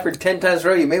hitting black for 10 times in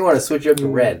a row. You may want to switch up to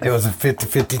red. It was a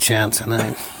 50-50 chance, and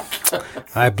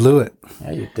I blew it.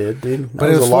 Yeah, you did, dude.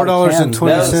 But it was $4.20.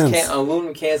 That was cents.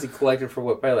 aluminum cans he collected for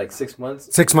what, probably like 6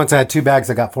 months? 6 months, I had 2 bags.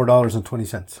 I got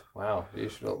 $4.20. Wow,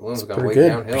 aluminum's gone pretty way good.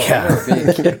 downhill.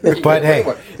 Yeah. But hey.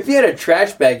 If you had a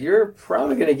trash bag, you're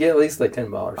probably going to get at least like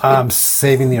 $10. I'm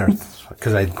saving the earth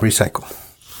because I recycle.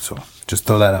 So just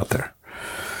throw that out there.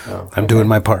 I'm doing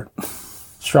my part.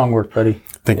 Strong work, buddy.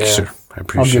 Thank you, Yeah. sir. I I'll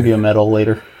appreciate give it. you a medal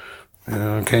later.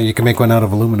 Okay, you can make one out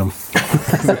of aluminum.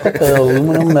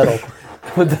 Aluminum medal.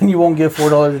 But then you won't get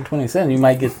 $4.20. You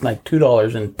might get like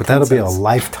 $2.20. But that'll be a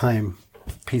lifetime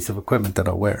piece of equipment that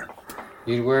I'll wear.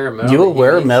 You'd wear a metal. You'll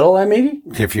wear a metal, I maybe?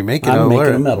 If you make it, I'm I'll wear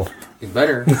making a it. metal. You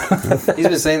better. He's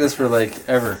been saying this for like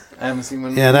ever. I haven't seen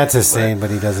one. Yeah, that's his saying, but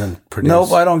he doesn't produce.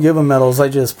 Nope, I don't give them medals. I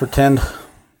just pretend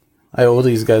I owe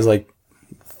these guys like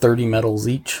 30 medals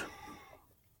each.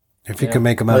 If you can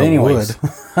make them out But of anyways,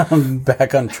 wood. I'm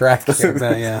back on track here.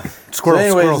 Yeah. So Squirrel,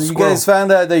 anyways, squirrel, you squirrel. guys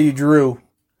found out that you drew.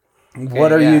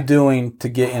 What are yeah. you doing to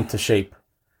get into shape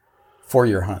for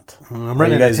your hunt? I'm Are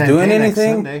you guys a 10K doing next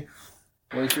anything? Sunday.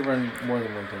 Well, you should run more than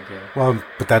 110K. Well,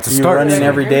 but that's a You start. running So-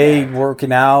 every day,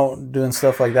 working out, doing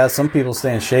stuff like that. Some people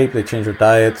stay in shape. They change their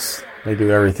diets. They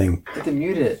do everything. You have to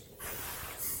mute it.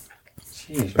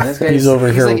 Jeez, man, this guy's, He's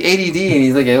over here. He's like ADD and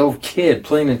he's like an old kid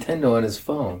playing Nintendo on his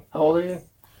phone. How old are you?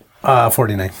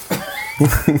 49.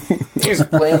 He's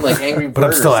playing like Angry Bird But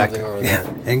I'm still or something active. over Yeah.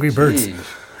 there. Angry Birds.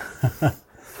 Jeez.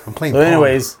 I'm playing So, Pong.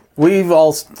 anyways, we've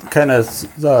all kind of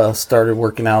started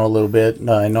working out a little bit.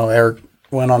 I know Eric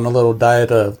went on a little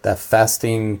diet of that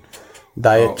fasting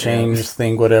diet change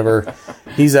thing, whatever.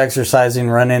 He's exercising,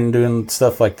 running, doing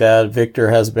stuff like that. Victor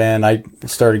has been. I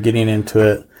started getting into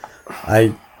it.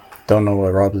 I don't know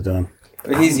what Rob's doing.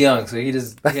 But he's young, so he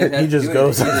just He just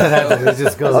goes. It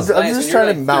just goes. I'm just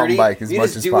trying to mountain bike as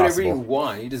much as do whatever you possible.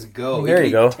 want. You just go. There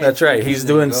you go. That's right. He's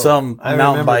doing some I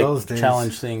mountain remember those bike days.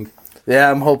 challenge thing.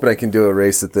 Yeah, I'm hoping I can do a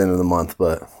race at the end of the month,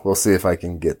 but we'll see if I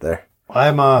can get there.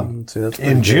 I'm See, that's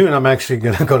pretty in good. June. I'm actually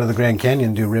going to go to the Grand Canyon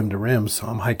and do rim to rim. So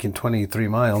I'm hiking 23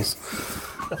 miles.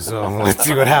 So let's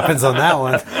see what happens on that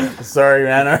one. Sorry,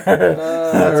 man.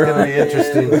 That's going to be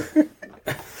interesting.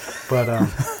 But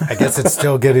I guess it's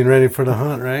still getting ready for the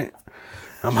hunt, right?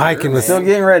 I'm hiking with Still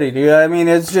getting ready, dude. I mean,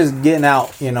 it's just getting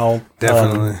out,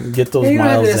 Definitely. get those You don't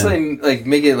have to miles in. necessarily like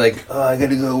make it like, oh, I got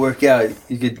to go work out.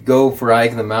 You could go for a hike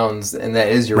in the mountains, and that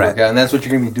is your Right. workout, and that's what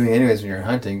you're going to be doing anyways when you're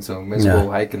hunting. So may as well Yeah.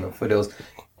 hike in the foothills.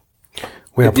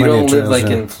 We have If you plenty don't of live trails like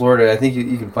there. in Florida, I think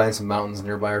you can find some mountains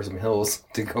nearby or some hills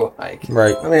to go hike.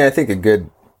 Right. I mean, I think a good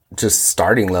just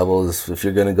starting level is if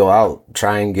you're going to go out,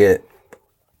 try and get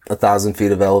 1,000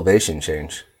 feet of elevation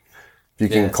change. If you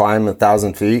can Yeah. climb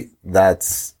 1,000 feet,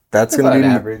 that's going about to be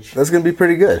average. That's going to be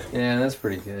pretty good. Yeah, that's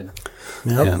pretty good.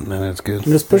 Yeah, no, that's good.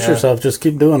 Just push Yeah. yourself. Just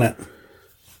keep doing it.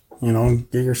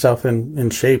 Get yourself in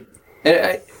shape.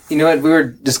 And you know what? We were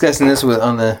discussing this we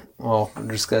were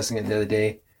discussing it the other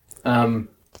day. And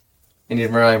you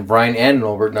remind Brian and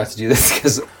Norbert not to do this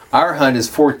because our hunt is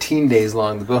 14 days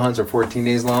long. The bill hunts are 14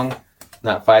 days long,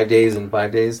 not 5 days and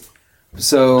 5 days.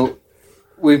 So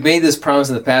we've made this promise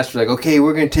in the past. We're like, okay,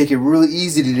 we're going to take it really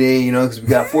easy today, because we've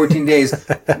got 14 days.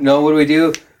 No, what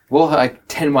do? We'll hike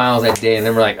 10 miles that day, and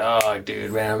then we're like, oh,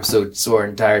 dude, man, I'm so sore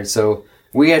and tired. So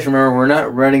we have to remember we're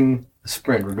not running a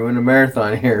sprint. We're doing a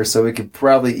marathon here, so we could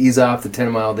probably ease off the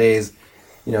 10-mile days,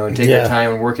 and take our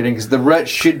time and work it in because the rut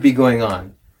should be going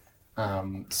on.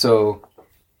 So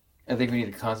I think we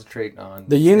need to concentrate on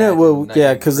The unit that, not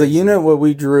getting because the crazy. unit what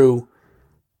we drew,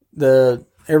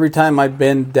 every time I've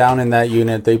been down in that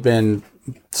unit, they've been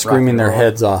screaming their roll.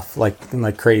 heads off like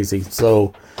crazy.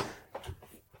 So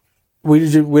we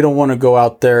don't want to go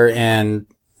out there and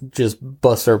just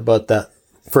bust our butt that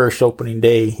first opening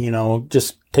day.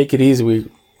 Just take it easy. We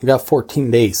got 14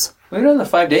 days. Well, on the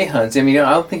 5-day hunts, I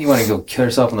don't think you want to go kill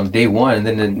yourself on the day one, and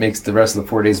then it makes the rest of the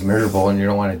 4 days miserable, and you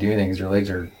don't want to do anything because your legs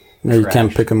are. You trash.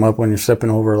 can't pick them up when you're stepping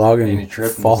over a log and And you you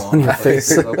trip and fall fall on your off.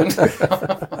 face.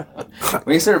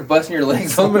 When you start busting your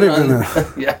legs open,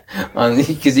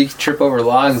 because you trip over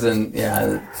logs, and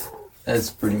that's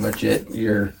pretty much it.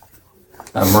 Your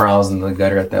morale's in the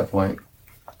gutter at that point.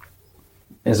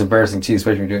 It's embarrassing too,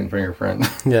 especially when you're doing it in front of your friend.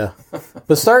 Yeah,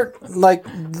 but start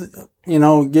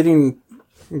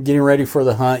getting ready for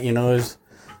the hunt. Is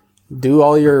do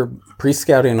all your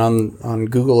pre-scouting on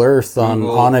Google Earth, on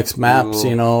Google, Onyx Maps,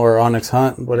 Google. or Onyx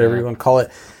Hunt, whatever you want to call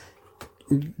it.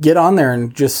 Get on there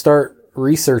and just start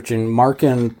researching,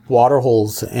 marking water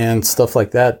holes and stuff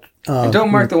like that. And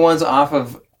don't mark the ones off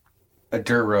of a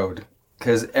dirt road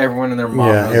because everyone and their mom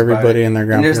knows everybody about it. and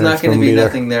their And there's not grandparents going to gonna be be there.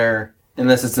 nothing there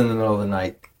unless it's in the middle of the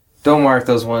night. Don't mark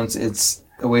those ones. It's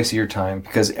a waste of your time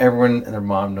because everyone and their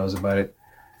mom knows about it.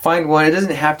 Find one. It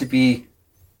doesn't have to be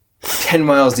 10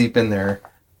 miles deep in there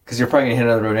because you're probably going to hit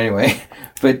another road anyway.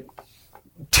 But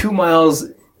 2 miles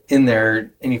in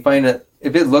there and you find that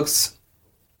if it looks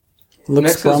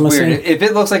Mexico's promising. weird. If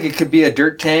it looks like it could be a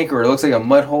dirt tank or it looks like a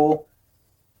mud hole,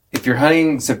 if you're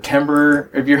hunting September,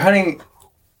 if you're hunting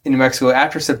in New Mexico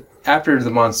after the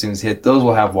monsoons hit, those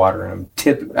will have water in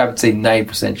them. I would say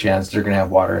 90% chance they're going to have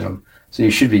water in them, so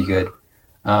you should be good.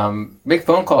 Make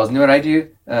phone calls. You know what I do?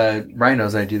 Ryan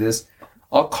knows I do this.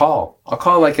 I'll call I'll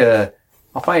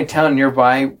find a town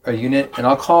nearby, a unit, and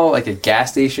I'll call like a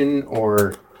gas station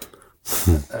or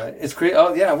It's great.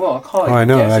 Oh yeah, well, I'll call it. Oh, I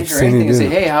know. gas I've station or seen you anything and do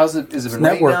say, it. hey, how's it? Is it been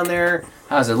raining Network. down there?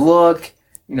 How's it look?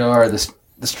 You know, are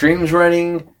the streams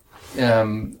running?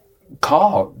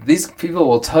 Call. These people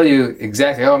will tell you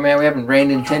exactly. Oh man, we haven't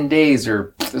rained in 10 days,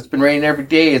 or it's been raining every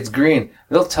day. It's green.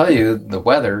 They'll tell you the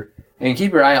weather, and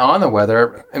keep your eye on the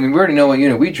weather. I mean, we already know what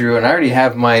unit we drew, and I already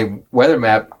have my weather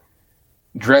map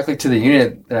directly to the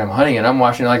unit that I'm hunting, and I'm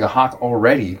watching it like a hawk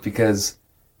already because,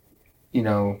 you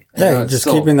know, I Yeah, know it's just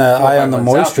still keeping the 4 or eye 5 on the months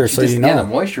out, moisture but so just, you yeah, know. the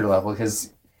moisture level,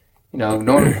 because, you know,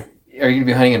 no one, are you going to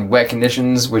be hunting in wet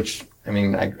conditions, which, I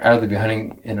mean, I'd rather be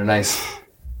hunting in a nice,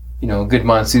 you know, good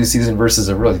monsoon season versus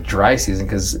a really dry season,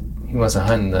 because he wants to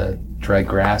hunt in the dry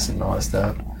grass and all that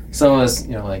stuff. Some of us,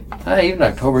 you know, like, even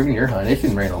October, even your hunt, it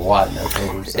can rain a lot in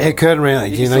October. So It could rain.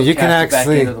 Like, you know, still you can cast it back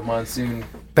actually into the monsoon.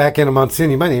 back into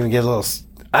monsoon. You might even get a little.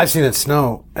 I've seen it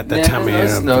snow at that time of year.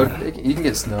 Snow. You can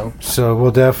get snow. So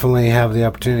we'll definitely have the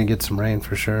opportunity to get some rain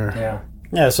for sure. Yeah.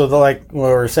 Yeah, so like what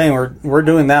we're saying, we're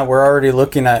doing that. We're already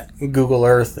looking at Google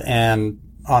Earth and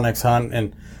Onyx Hunt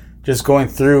and just going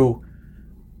through,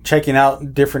 checking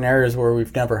out different areas where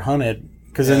we've never hunted.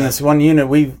 Because in this one unit,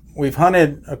 we've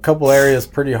hunted a couple areas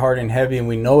pretty hard and heavy, and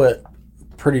we know it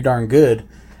pretty darn good.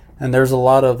 And there's a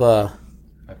lot of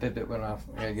My Fitbit went off.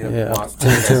 I gotta get up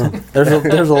and walk.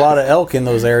 there's a lot of elk in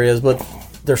those areas, but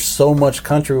there's so much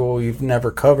country where we've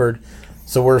never covered.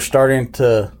 So we're starting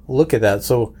to look at that.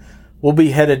 So we'll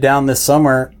be headed down this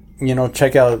summer, you know,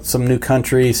 check out some new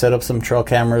country, set up some trail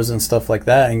cameras and stuff like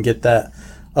that, and get that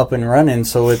up and running.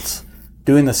 So it's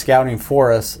doing the scouting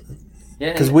for us,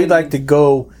 Yeah, because we'd like to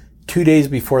go 2 days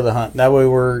before the hunt. That way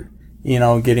we're, you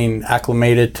know, getting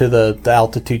acclimated to the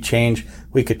altitude change.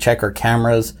 We could check our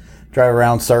cameras, drive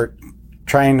around, start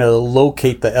trying to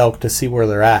locate the elk to see where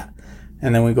they're at.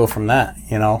 And then we go from that,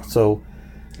 you know. So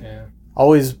Yeah.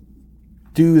 always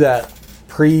do that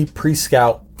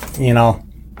pre-scout, you know.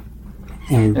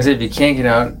 And I said, if you can't get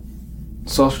out,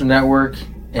 social network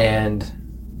and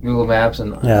Google Maps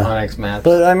and Yeah. Onyx Maps.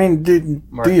 But I mean, do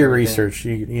Mark your everything. research.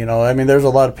 You know, I mean, there's a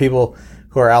lot of people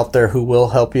who are out there who will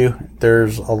help you.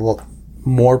 There's a lot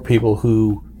more people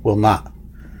who will not,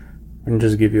 and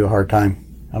just give you a hard time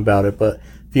about it. But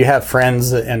if you have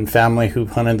friends and family who've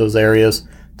hunted those areas,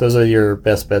 those are your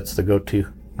best bets to go to.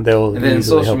 They'll And then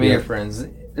easily social help you media out. friends.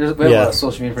 We have a lot of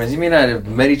social media friends. You may not have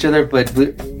met each other, but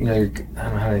you know, I don't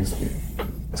know how to.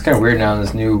 It's kind of weird now in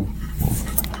this new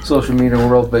social media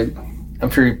world, but I'm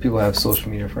sure people have social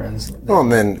media friends. Well,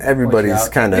 and then everybody's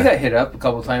kind We of. got hit up a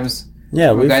couple times. Yeah,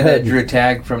 From a we've guy that had. drew a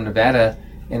tag from Nevada,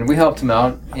 and we helped him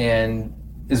out, and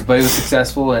his buddy was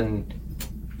successful, and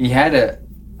he had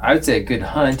I would say a good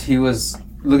hunt. He was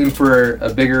looking for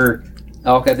a bigger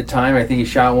elk at the time. I think he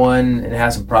shot one and had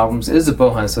some problems. It is a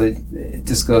bow hunt, so it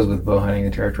just goes with bow hunting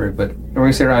the territory. But we're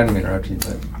going to say, I didn't mean to interrupt you,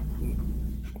 but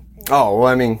Oh, well,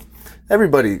 I mean,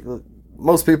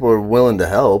 most people are willing to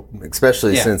help,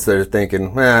 especially Yeah. since they're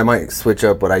thinking, I might switch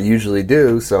up what I usually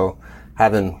do. So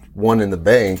having one in the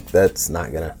bank, that's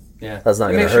not gonna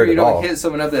hurt make sure you at don't all. hit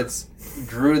someone up that's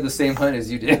drew the same hunt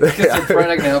as you did, because they're probably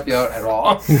not going to help you out at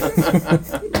all.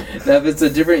 Now, if it's a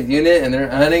different unit and they're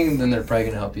hunting, then they're probably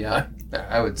going to help you out,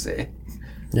 I would say.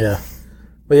 Yeah.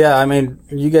 But yeah, I mean,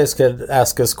 you guys could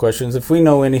ask us questions. If we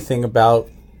know anything about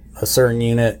a certain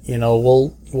unit, you know,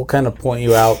 we'll kind of point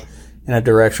you out in a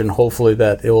direction, hopefully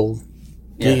that it will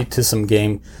get you to some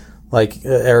game. Like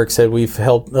Eric said, we've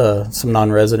helped some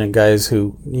non-resident guys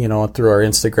who, you know, through our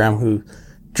Instagram, who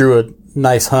drew a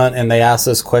nice hunt, and they asked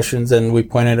us questions, and we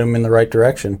pointed them in the right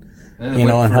direction, And you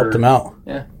know, and helped them out.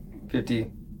 Yeah, 50.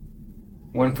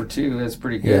 1 for 2, that's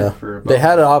pretty good. Yeah, For a they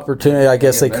had an opportunity. I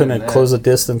guess Yeah, they better than couldn't that. close the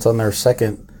distance on their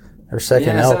second Yeah, it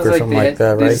elk sounds or something like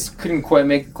that, they right? just couldn't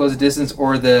quite close the distance,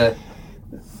 or there's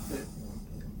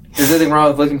nothing wrong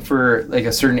with looking for like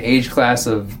a certain age class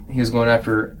of, he was going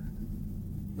after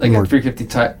like More- a 350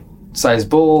 size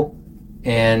bull,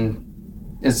 and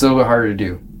it's a little bit harder to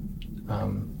do.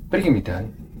 But it can be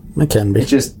done. It can be. It's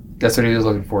just, that's what he was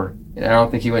looking for. And I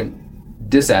don't think he went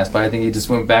disassed, I think he just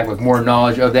went back with more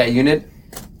knowledge of that unit.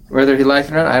 Whether he liked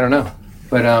it or not, I don't know.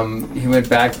 But he went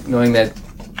back knowing that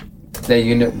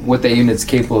unit, what that unit's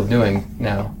capable of doing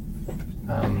now.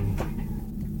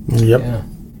 Yep. Yeah.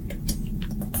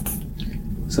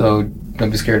 So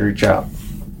don't be scared to reach out.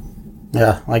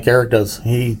 Yeah, like Eric does.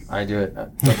 I do it.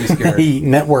 Don't be scared. He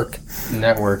network.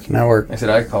 Network. I said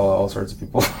I call all sorts of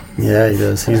people. Yeah, he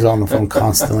does. He's on the phone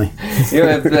constantly. You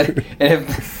know,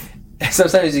 if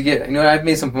sometimes you get, you know, I've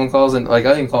made some phone calls, and like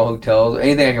I can call hotels,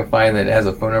 anything I can find that has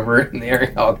a phone number in the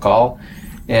area, I'll call.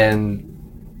 And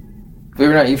believe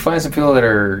it or not, you find some people that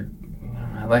are,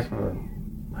 I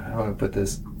don't want to put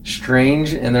this,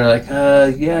 strange, and they're like,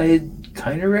 yeah, come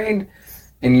kind of rained.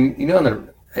 And you know,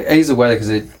 I use the weather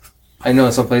because I know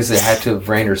in some places it had to have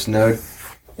rained or snowed,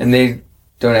 and they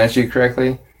don't answer you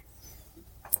correctly.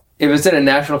 If it's in a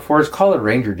national forest, call it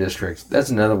ranger district. That's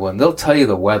another one. They'll tell you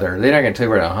the weather. They're not going to tell you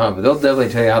where to hunt, but they'll definitely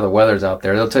tell you how the weather's out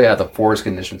there. They'll tell you how the forest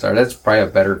conditions are. That's probably a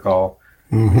better call.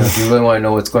 Mm-hmm. If you really want to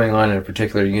know what's going on in a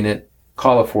particular unit,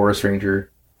 call a forest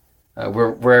ranger,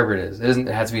 wherever it is. It doesn't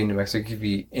have to be in New Mexico. It could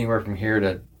be anywhere from here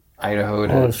to Idaho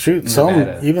to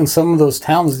Nevada. Even some of those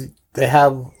towns, they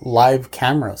have live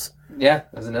cameras. Yeah,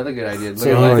 that's another good idea.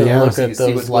 Look at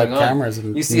those live cameras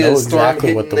and you see know the storm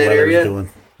exactly what the that weather's area. doing.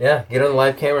 Yeah, get on the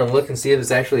live camera and look and see if it's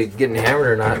actually getting hammered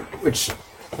or not. Which,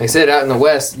 like I said, out in the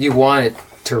West, you want it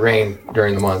to rain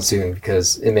during the monsoon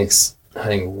because it makes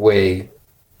hunting way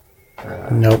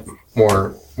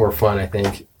more fun, I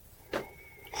think.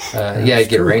 Yeah, I'd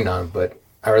get rained on, but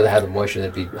I'd rather have the moisture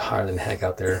than it'd be hotter than heck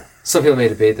out there. Some people may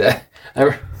debate that.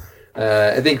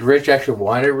 I think Rich actually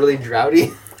wanted it really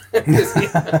droughty.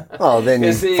 Then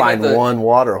you find one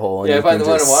water hole and you find can the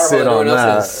one just water sit hole. on No one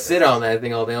that. else will sit on that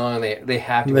thing all day long. They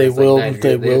have to. They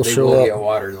will show up. Get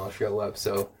water and they'll show up.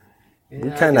 So We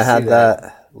kind of had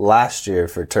that last year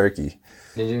for turkey.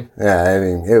 Did you? Yeah, I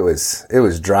mean it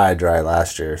was dry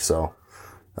last year. So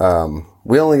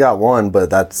we only got one, but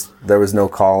there was no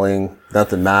calling,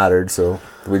 nothing mattered. So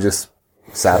we just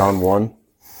sat on one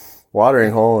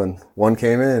watering hole and one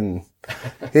came in.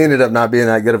 He ended up not being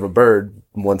that good of a bird.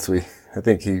 I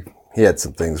think he had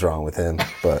some things wrong with him,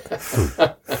 but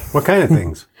What kind of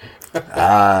things?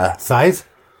 Size?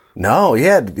 no, he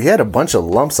had a bunch of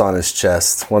lumps on his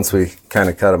chest once we kind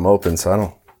of cut him open. So I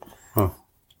don't. Oh,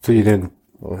 so you didn't?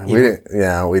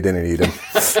 We didn't eat him.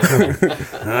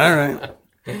 All right.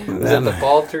 Was that the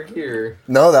fall turkey or?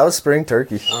 No, that was spring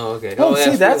turkey. Oh, okay. Oh,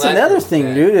 see, that's another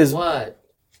thing, dude. Is what?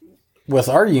 With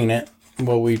our unit,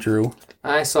 what we drew.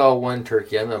 I saw one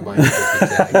turkey. I'm not buying a turkey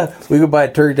tag. We could buy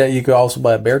a turkey tag. You could also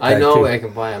buy a bear tag. I know too. I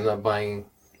can buy. I'm not buying.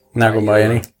 Not gonna buy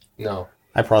any. No.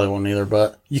 I probably won't either,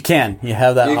 but you can. You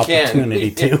have that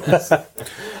opportunity too.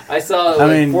 I saw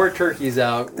 4 turkeys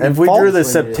out. If we drew the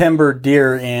September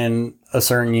deer in a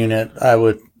certain unit, I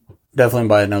would definitely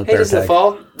buy another bear tag.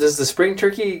 Does the spring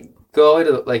turkey go all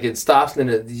the way to it stops and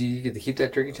then you get to keep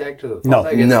that turkey tag to the fall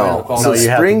tag? No. So you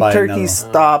have to spring buy turkey another.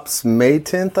 stops May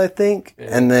 10th, I think,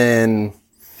 and then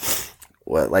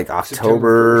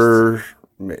October.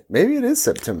 Maybe it is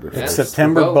September. Yeah. It's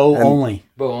September bow only.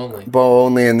 Bow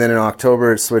only. And then in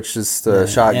October it switches to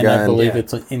shotgun. And I believe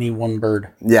it's any one bird.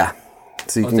 Yeah.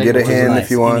 So you can get a hen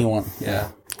if you want. Anyone. Yeah.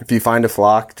 If you find a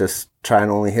flock, just try and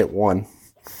only hit one.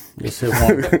 Just hit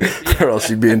one. Or else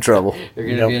you'd be in trouble. You're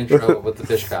going to be in trouble with the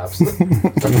fish cops.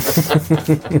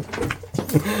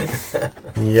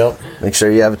 Yep. Make sure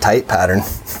you have a tight pattern.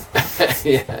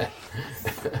 Yeah.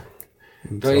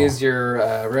 Don't use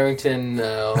your Remington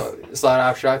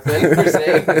slide-off shotgun, you're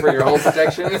saying, for your home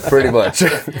protection? Pretty much.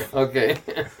 Okay.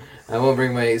 I won't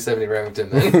bring my 870 Remington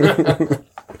then.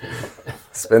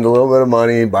 Spend a little bit of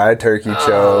money, buy a turkey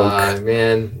choke.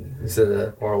 Man. You said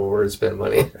the horrible word, spend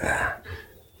money.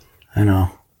 I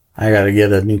know. I got to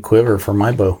get a new quiver for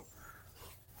my bow.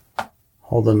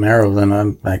 Hold them arrows, and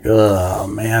I'm like, oh,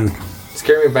 man. Just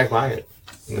carry me in back pocket.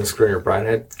 And then screw in your bright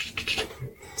head.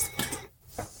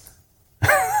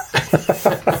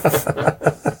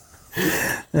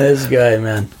 This guy,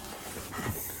 man.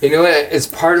 You know what? It's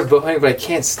part of bow hunting, but I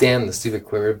can't stand the stupid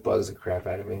quiver. It bugs the crap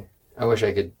out of me. I wish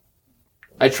I could.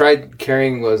 I tried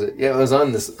carrying. What was it? Yeah, it was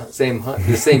on this same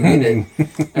unit,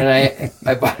 and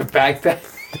I bought a backpack.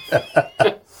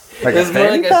 Like a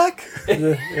fanny pack?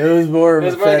 It was more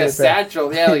like a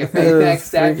satchel. Yeah, like a fanny pack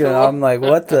satchel. I'm like,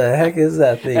 what the heck is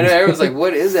that thing? And everyone's like,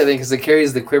 what is that thing? Because it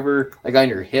carries the quiver like on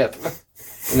your hip.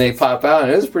 And they pop out,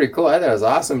 and it was pretty cool. I thought it was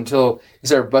awesome until you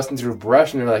started busting through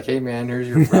brush, and they're like, hey, man, here's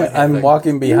your brush. I'm like,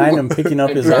 walking behind him, picking up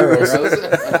his arrows.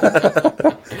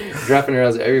 Dropping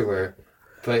arrows everywhere.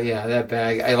 But yeah, that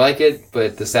bag, I like it,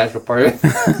 but the satchel part of it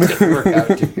didn't work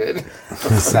out too good.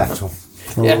 The satchel.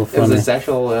 Yeah, it was a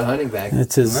satchel hunting bag.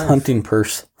 It's his hunting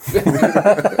purse.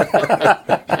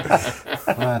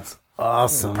 That's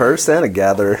awesome. Purse and a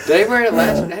gatherer. Did I wear it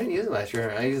last year? I didn't use it last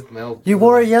year. I used my old... You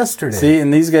wore it yesterday. See,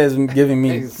 and these guys are giving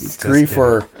me grief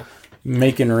for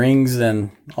making rings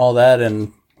and all that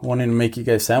and wanting to make you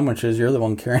guys sandwiches. You're the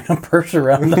one carrying a purse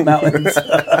around the mountains.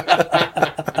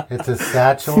 It's a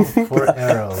satchel for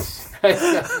arrows.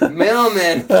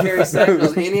 Mailmen carry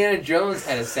satchels. Indiana Jones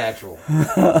had a satchel.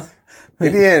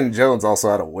 Indiana Jones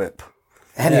also had a whip.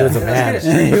 And he was a man.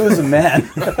 He was a man.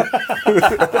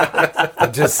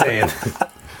 I'm just saying.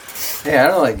 Hey, I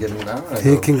don't like getting...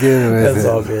 He can get away with That's it.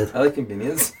 all good. I like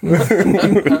convenience.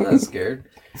 I'm not scared.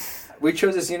 We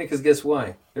chose this unit because guess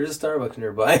why? There's a Starbucks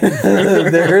nearby.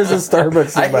 There is a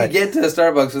Starbucks I nearby. can get to a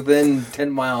Starbucks within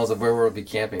 10 miles of where we'll be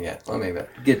camping at. Well, maybe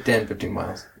get 10, 15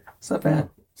 miles. It's not bad.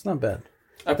 It's not bad.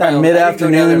 I That probably- I didn't go down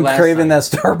mid-afternoon there last craving night.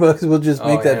 that Starbucks, we'll just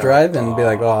make that yeah. drive and be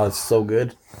like, oh, it's so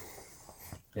good.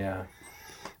 Yeah.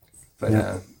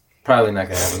 But probably not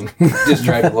going to happen. Just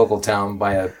drive to local town,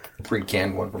 buy a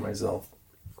pre-canned one for myself.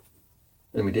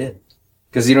 And we did.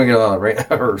 Because you don't get a lot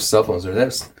of or cell phone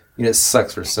service. It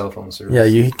sucks for cell phone service. Yeah,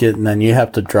 you get, and then you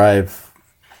have to drive.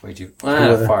 Way too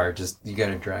not far. Just you got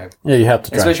to drive. Yeah, you have to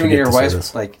drive. Especially when to your get to wife's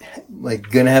service. like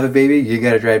gonna have a baby, you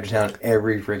got to drive to town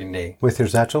every freaking day. With your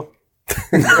satchel?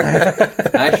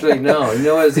 Actually, no. You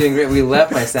know what was even great? We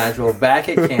left my satchel back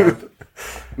at camp.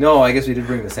 No, I guess we did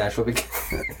bring the satchel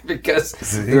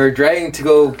because we were driving to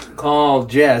go call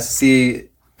Jess, see,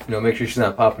 make sure she's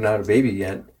not popping out a baby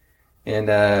yet. And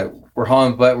we're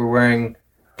hauling butt. We're wearing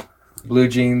blue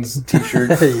jeans, t-shirt.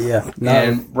 Yeah. No.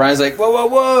 And Ryan's like, whoa, whoa,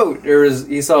 whoa.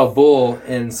 He saw a bull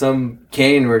and some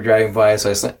cane were driving by,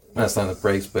 so I not slammed the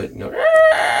brakes, but,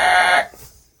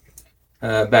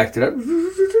 backed it up.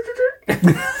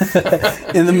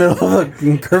 In the middle of a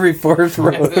curvy forest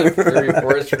road. Curvy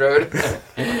forest road.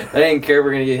 I didn't care.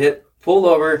 We're going to get hit. Pulled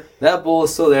over. That bull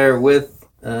is still there with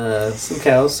some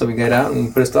cows, so we got out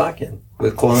and put a stock in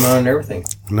with clothing on and everything.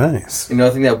 Nice. The only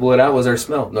thing that blew it out was our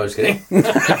smell. No, just kidding.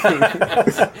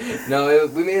 No,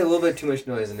 we made a little bit too much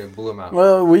noise and it blew them out.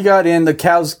 Well, we got in. The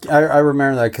cows, I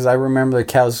remember that because I remember the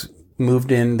cows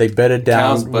moved in. They bedded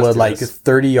Cows down, busted like us.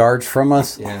 30 yards from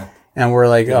us. Yeah. And we're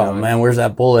like, Yeah, oh, man, where's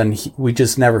that bull? And we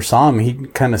just never saw him. He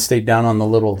kind of stayed down on the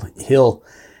little hill.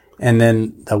 And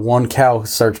then the one cow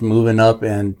starts moving up,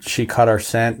 and she caught our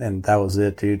scent, and that was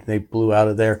it, dude. They blew out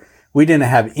of there. We didn't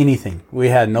have anything. We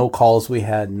had no calls. We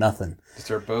had nothing.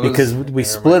 Just our bows. Because we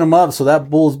split them up, so that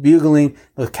bull's bugling.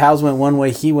 The cows went one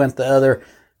way, he went the other.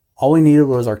 All we needed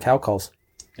was our cow calls.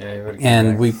 Yeah, you would've come And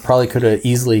back. we probably could have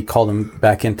easily called them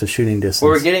back into shooting distance. What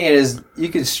we're getting at is you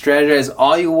can strategize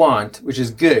all you want, which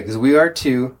is good because we are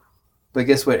too. But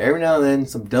guess what? Every now and then,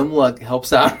 some dumb luck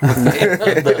helps out.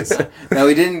 Now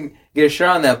we didn't get a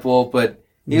shot on that bull, but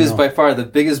he was by far the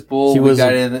biggest bull He we was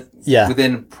got in. yeah.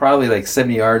 Within probably like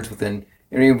 70 yards. And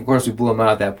of course, we blew him out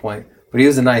at that point. But he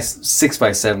was a nice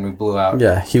 6x7 we blew out.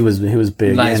 Yeah, he was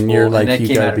big. Nice and bull, you're and like, that you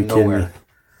came gotta out be of kidding me. nowhere.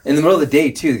 In the middle of the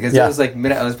day too, because Yeah. it was like it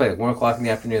was probably like 1 o'clock in the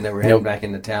afternoon that we're heading back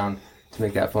into town to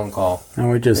make that phone call. And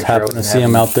we just Make sure I happened to wasn't see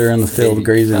him having out there in the field baby.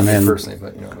 grazing, Not me man. personally,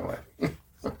 but no way.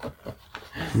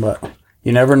 But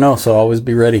you never know, so always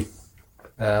be ready.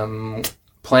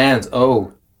 Plans.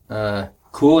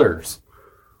 Coolers.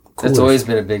 That's Coolers. always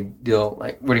been a big deal.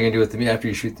 Like, what are you gonna do with the meat after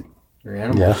you shoot your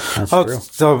animal? Yeah, that's Oh, true.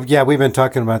 so yeah, we've been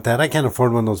talking about that. I can't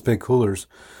afford one of those big coolers.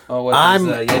 Oh, what? I'm-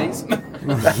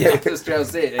 Yetis. Yeah, just trying to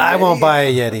say it. I won't Yeti? buy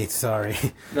a Yeti. Sorry.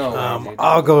 No, way, dude.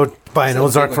 I'll go buy an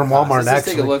Let's Ozark see from what it costs. Walmart. Let's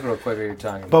take a Actually, look real quick what you're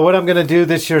talking about. but what I'm going to do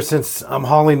this year, since I'm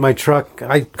hauling my truck,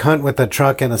 I hunt with a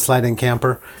truck and a slide-in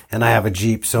camper, and I have a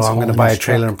Jeep, so I'm going to hauling buy a his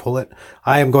trailer and pull it.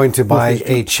 I am going to buy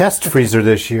a chest freezer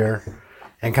this year,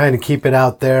 and kind of keep it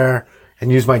out there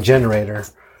and use my generator.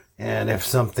 And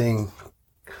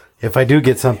if I do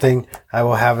get something, I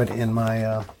will have it in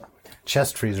my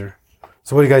chest freezer.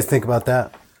 So what do you guys think about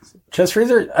that? Chest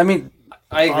freezer? I mean,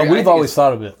 I agree. I we've think always it's-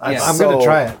 thought of it. Yeah. I'm going to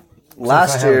try it.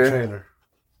 Last if I have a year, trailer.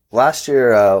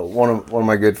 one of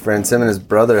my good friends, him and his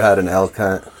brother had an elk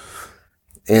hunt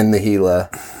in the Gila,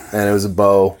 and it was a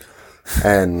bow,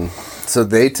 and so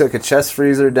they took a chest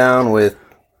freezer down with,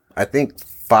 I think,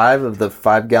 5 of the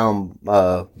 5-gallon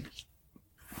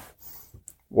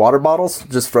water bottles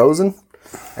just frozen,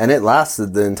 and it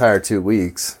lasted the entire 2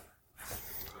 weeks.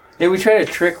 Yeah, we tried a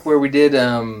trick where we did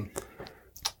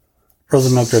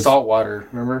Frozen milk jugs. salt water.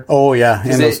 Remember? Oh yeah,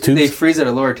 'Cause and those they tubes. freeze at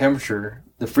a lower temperature.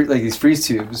 Like these freeze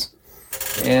tubes,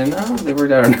 and they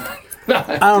worked out.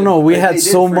 I don't know. We They had did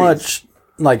so freeze. much,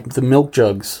 like the milk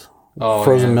jugs,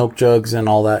 frozen yeah. milk jugs, and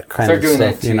all that kind Start of doing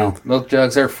stuff. that too. You know, Milk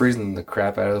jugs are freezing the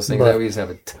crap out of those things. But- We used to have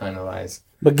a ton of ice.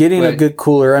 but getting a But- good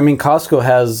cooler. I mean, Costco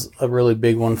has a really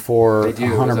big one for They do. It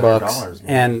was $100, $100, man.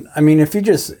 and I mean, if you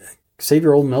just save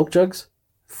your old milk jugs,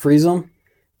 freeze them,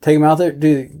 take them out there,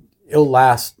 dude, it'll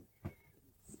last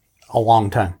a long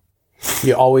time.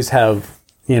 You always have,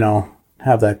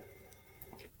 have that.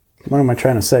 What am I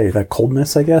trying to say? That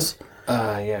coldness, I guess.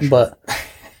 Yeah, sure. But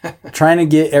trying to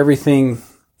get everything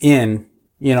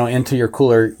into your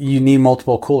cooler, you need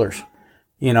multiple coolers,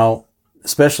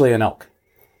 especially an elk.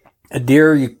 A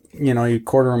deer, you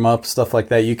quarter them up, stuff like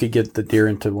that. You could get the deer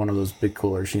into one of those big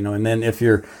coolers, and then if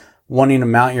you're wanting to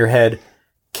mount your head,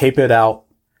 cape it out,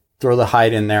 throw the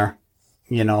hide in there,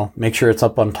 make sure it's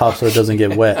up on top so it doesn't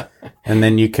get wet. And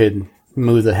then you could,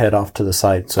 move the head off to the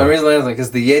side. The So reason I was like,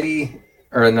 because the Yeti,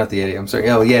 or not the Yeti, I'm sorry,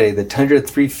 Yeti, the Tundra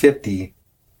 350,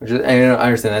 which is, I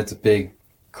understand that's a big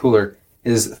cooler,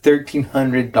 is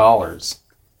 $1,300.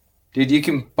 Dude, you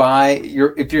can buy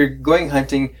if you're going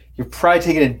hunting, you're probably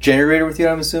taking a generator with you,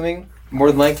 I'm assuming, more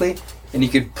than likely, and you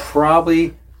could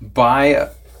probably buy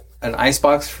an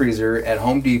icebox freezer at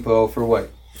Home Depot for what?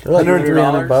 they're like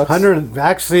 $100? $300. 100.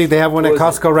 Actually, they have one at What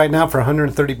was Costco right now for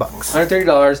 $130.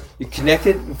 $130. You connect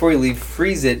it before you leave,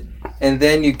 freeze it, and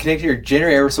then you connect your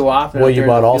generator every so often. Well, out you there in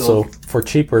bought the also field. for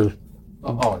cheaper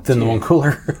than the one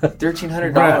cooler.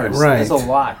 $1,300. Right. That's a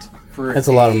lot. That's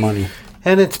a lot of money.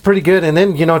 And it's pretty good. And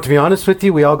then, to be honest with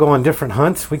you, we all go on different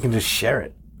hunts. We can just share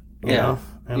it. You know?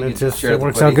 And You it can just share it with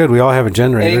works buddy. out good. We all have a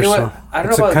generator, And you know what? so I don't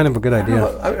it's know about, kind of a good I don't idea.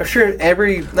 know, I'm sure not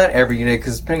every unit,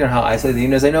 because depending on how isolated the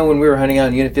unit is. I know when we were hunting out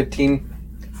in Unit 15,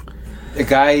 a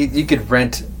guy, you could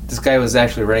rent, this guy was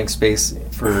actually renting space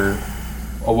for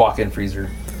a walk-in freezer.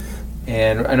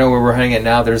 And I know where we're hunting at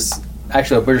now, there's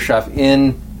actually a butcher shop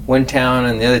in one town,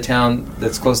 and the other town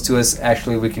that's close to us,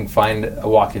 actually we can find a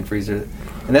walk-in freezer.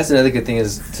 And that's another good thing,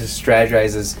 is to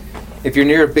strategize, is if you're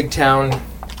near a big town,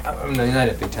 no, not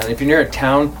a big town, if you're near a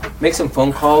town, make some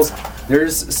phone calls.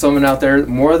 There's someone out there,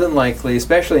 more than likely,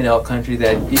 especially in elk country,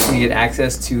 that you can get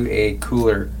access to a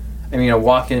cooler. I mean, a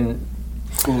walk-in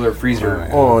cooler freezer.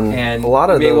 Well, and And a lot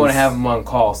of you may want those- to have them on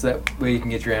call, so that way you can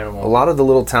get your animal. A lot of the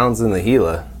little towns in the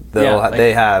Gila, like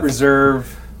they have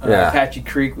Reserve, Yeah. Apache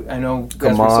Creek. I know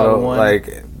that's where Kamado, one.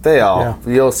 like they all.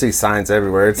 You'll see signs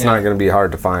everywhere. It's Yeah. not going to be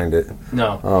hard to find it.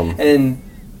 No. And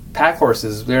pack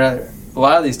horses, they're not, a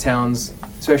lot of these towns,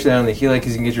 especially down in the Gila,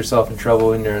 because you can get yourself in trouble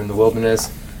when you're in the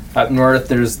wilderness. Up north,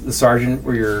 there's the Sergeant,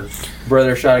 where your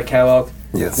brother shot a cow elk.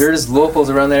 Yes. There's locals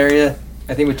around that area.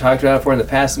 I think we talked about it before in the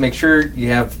past. Make sure you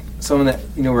have someone that,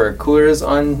 where a cooler is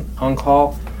on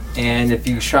call. And if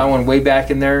you shot one way back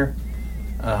in there,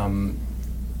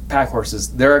 pack horses,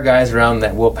 there are guys around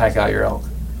that will pack out your elk.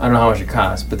 I don't know how much it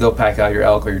costs, but they'll pack out your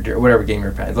elk or your deer, whatever game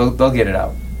you're packing. They'll get it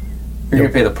out. You're going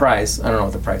to pay the price. I don't know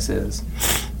what the price is.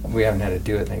 We haven't had to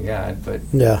do it, thank God, but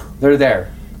Yeah. they're there.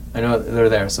 I know they're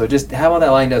there. So just have all that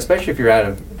lined up, especially if you're out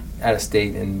of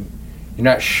state and you're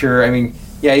not sure. I mean,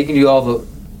 yeah, you can do all the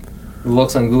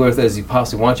looks on Google Earth as you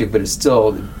possibly want to, but it's still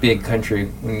a big country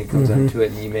when it comes down to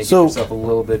it, and you may get yourself a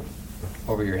little bit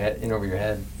over your head.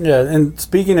 Yeah, and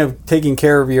speaking of taking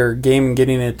care of your game and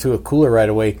getting it to a cooler right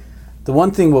away, the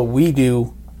one thing what we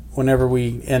do whenever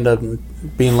we end up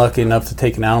being lucky enough to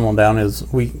take an animal down is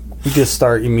we just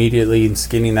start immediately and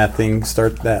skinning that thing,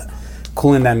 start that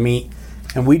cooling that meat,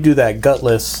 and we do that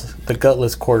the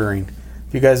gutless quartering.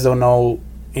 If you guys don't know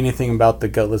anything about the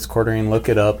gutless quartering, look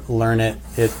it up, learn it.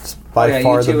 It's by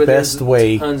far YouTube, the best there's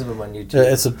way. Tons of them on YouTube.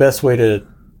 It's the best way to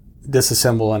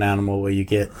disassemble an animal what you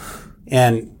get.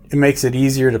 And it makes it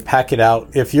easier to pack it out.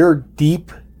 If you're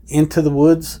deep into the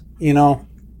woods,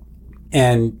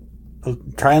 and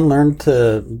try and learn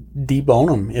to debone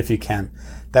them if you can.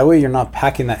 That way you're not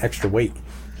packing that extra weight.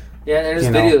 Yeah, and there's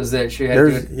videos that show you how to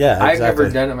do it. Yeah, I've exactly. never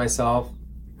done it myself.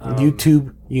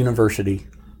 YouTube University.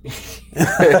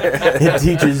 It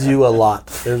teaches you a lot.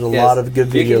 There's a lot of good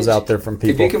videos out there from people.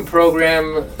 If you can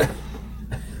program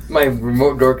my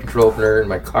remote door control opener in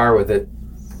my car with it,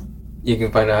 you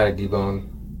can find out how to debone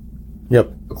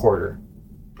a quarter.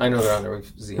 I know they're on there.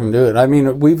 We've seen And do it. I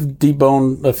mean, we've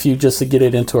deboned a few just to get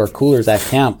it into our coolers at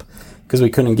camp because we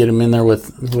couldn't get them in there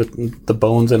with the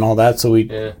bones and all that. So we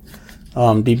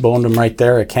deboned them right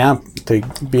there at camp to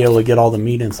be able to get all the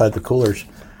meat inside the coolers.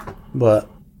 But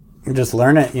just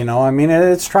learn it, I mean,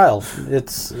 it's trial.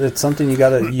 It's something you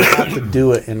have to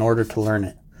do it in order to learn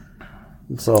it.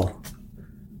 So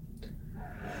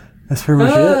that's pretty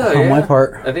much it on my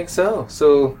part. I think so.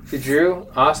 So, if you drew,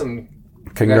 awesome.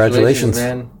 Congratulations,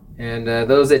 man. And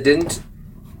those that didn't,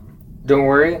 don't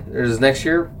worry. There's next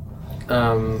year.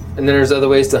 And then there's other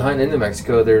ways to hunt in New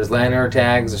Mexico. There's landowner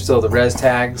tags. There's still the res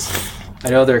tags. I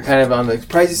know they're kind of on the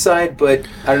pricey side, but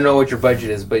I don't know what your budget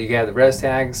is. But you have the res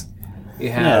tags. You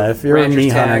have if you're a rancher's meat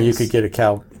hunter, tags. you could get a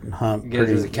cow hunt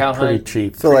pretty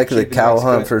cheap. I feel like the cheap in cow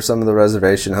Mexico. hunt for some of the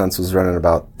reservation hunts was running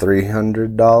about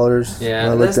 $300. Yeah,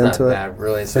 when I looked that's into not it. bad,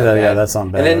 really. It's So not yeah, bad. that's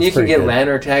not bad. And then That's you can pretty get good.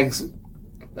 landowner tags,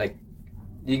 like,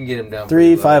 you can get them down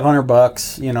pretty low.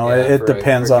 $300-$500. It for a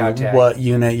depends cow on tag. what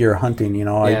unit you're hunting.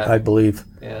 Yeah. I believe.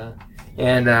 Yeah.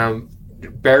 And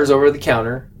bears over the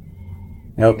counter.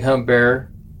 You Yep. can hunt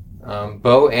bear,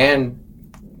 bow, and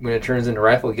when it turns into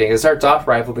rifle again. It starts off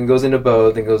rifle, then goes into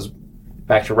bow, then goes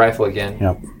back to rifle again.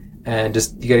 Yep. And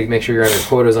just, you got to make sure you're on your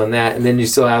quotas on that. And then you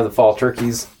still have the fall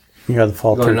turkeys. You got the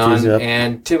fall going turkeys on, up.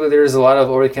 and typically there's a lot of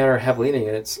over-the-counter javelina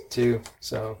units too.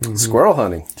 So Squirrel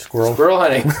hunting. Squirrel. squirrel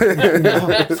hunting.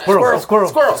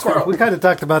 Squirrel. We kind of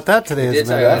talked about that today. We did As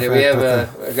a talk matter about of it. We fact,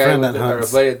 have with a guy friend with that our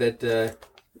hunts. buddy that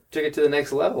took it to the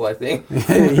next level. I think. He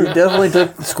definitely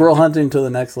took squirrel hunting to the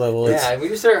next level. It's, Yeah, we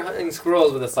just started hunting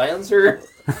squirrels with a silencer.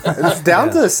 It's down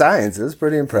to the science. It's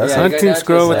pretty impressive. Yeah, you Hunting got down to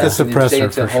squirrel with the silencer, you take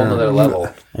it to suppressor, a for whole sure. nother level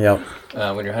Yep.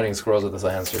 when you're hunting squirrels with a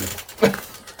silencer.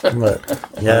 But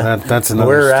yeah, That's another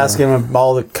we're story. asking him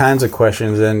all the kinds of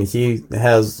questions, and he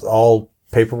has all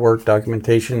paperwork,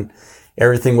 documentation,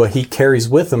 everything what he carries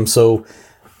with him. So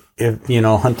if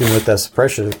hunting with that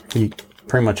suppressor, you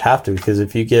pretty much have to, because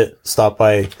if you get stopped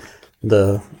by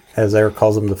the, as Eric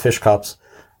calls them, the fish cops,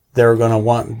 they're going to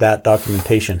want that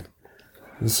documentation.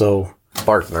 So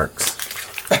Bark narcs.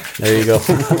 there you go.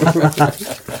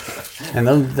 And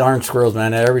those darn squirrels,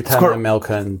 man! Every time I'm elk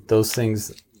hunting, those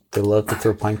things, they love to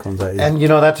throw pine cones at you. And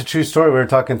that's a true story. We were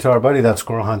talking to our buddy that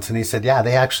squirrel hunts, and he said, "Yeah,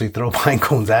 they actually throw pine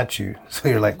cones at you." So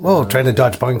you're like, "Whoa, trying to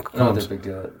dodge pine No, cones." they're a big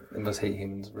deal. They must hate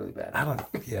humans really bad.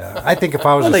 Yeah, I think if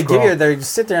I was Well, a they give squirrel, you, they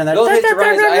just sit there and They'll hit your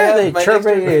eyes. I have they my chirp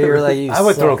next at you. You're like, you I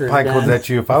would throw suckers, pine cones man. at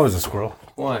you if I was a squirrel,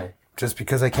 Why? just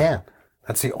because I can.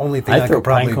 That's the only thing I I throw could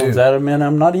probably pine cones do. at him, and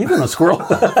I'm not even a squirrel.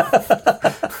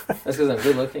 That's because I'm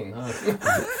good looking, huh?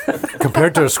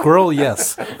 Compared to a squirrel,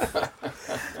 yes.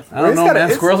 I don't know, gotta- man.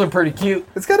 it's- Squirrels are pretty cute.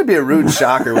 It's got to be a rude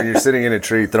shocker when you're sitting in a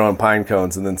tree throwing pine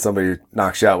cones and then somebody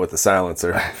knocks you out with a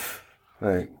silencer.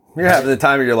 Like, you're having the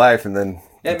time of your life, and then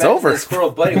Yeah, it's imagine over. the squirrel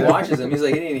buddy watches him. He's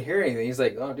like, he didn't even hear anything. He's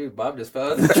like, oh, dude, Bob just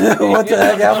fell out of the tree. What the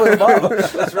heck happened with Bob?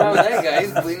 What's wrong with that guy?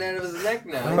 He's bleeding out of his neck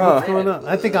now. He's What's dead. going on?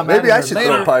 I think I'm Maybe out I of should here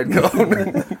throw a later. pine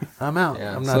cone. I'm out.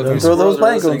 Yeah, I'm so not if doing you throw those squirrels are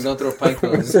pine listening, cones. don't throw pine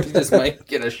cones. You just might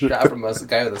get a shot from a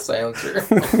guy with a silencer.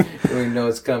 We know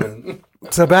it's coming.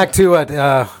 So back to it.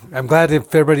 I'm glad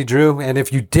if everybody drew, and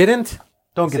if you didn't,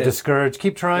 don't get That's it. discouraged.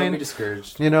 Keep Don't trying. be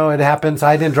discouraged. It happens.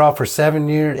 I didn't draw for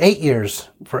 8 years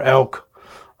for elk.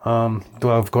 Well,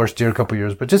 of course, deer a couple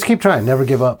years, but just keep trying. Never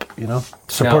give up.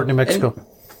 Support Yeah. New Mexico.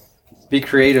 Be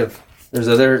creative. There's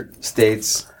other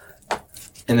states,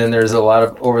 and then there's a lot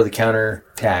of over-the-counter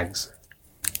tags.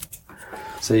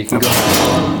 So you can go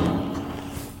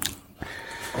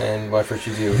and watch what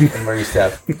you do and where you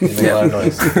step. You make a lot of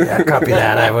noise. Yeah, copy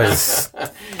that. I was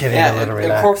getting a little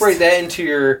relaxed. Incorporate that into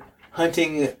your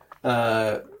hunting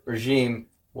regime.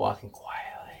 Walking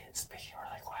quietly and speaking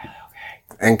really quietly.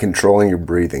 Okay. And controlling your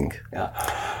breathing.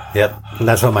 Yep, and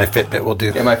that's what my Fitbit will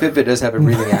do. Yeah, my Fitbit does have a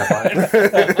breathing app on it.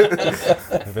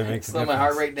 If it makes a Slow my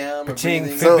heart rate down. My Ka-ching,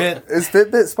 breathing. So, Fitbit. is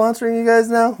Fitbit sponsoring you guys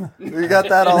now? You got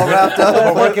that all wrapped We're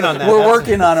up? working on that. We're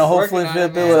working on it. Hopefully, Working on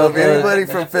it, Fitbit man. will. If anybody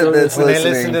from Fitbit's When they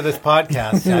listen listening, to this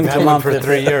podcast, I've had Come one on, for Fitbit.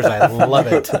 3 years. I love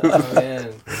it. Oh,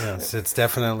 man. Yes, it's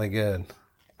definitely good.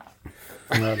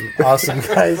 Awesome, It's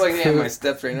guys. like yeah, my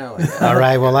steps right now. Like, All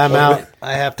right, well, I'm out.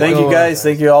 I have to Thank go. you, guys.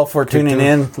 Thank you all for tuning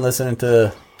in, listening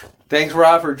to. thanks,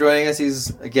 Rob, for joining us.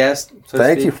 He's a guest. So to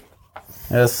thank speak. you.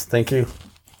 Yes, thank you,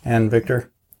 and Victor.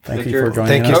 Thank you Victor, for joining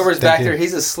thank you. us. Rover's Thank back you. there.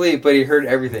 He's asleep, but he heard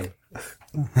everything.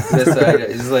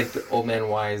 He's like the old man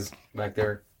wise back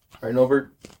there. Right,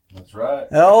 Norbert? That's right.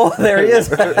 Oh, there he is.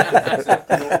 He's He's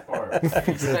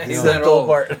that the cool old.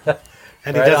 part.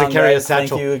 And he Right doesn't on, carry a guys.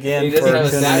 satchel. Thank you again He for doesn't have a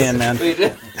tuning in, man.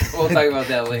 We'll talk about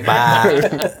that later.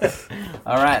 Bye.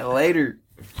 All right, later.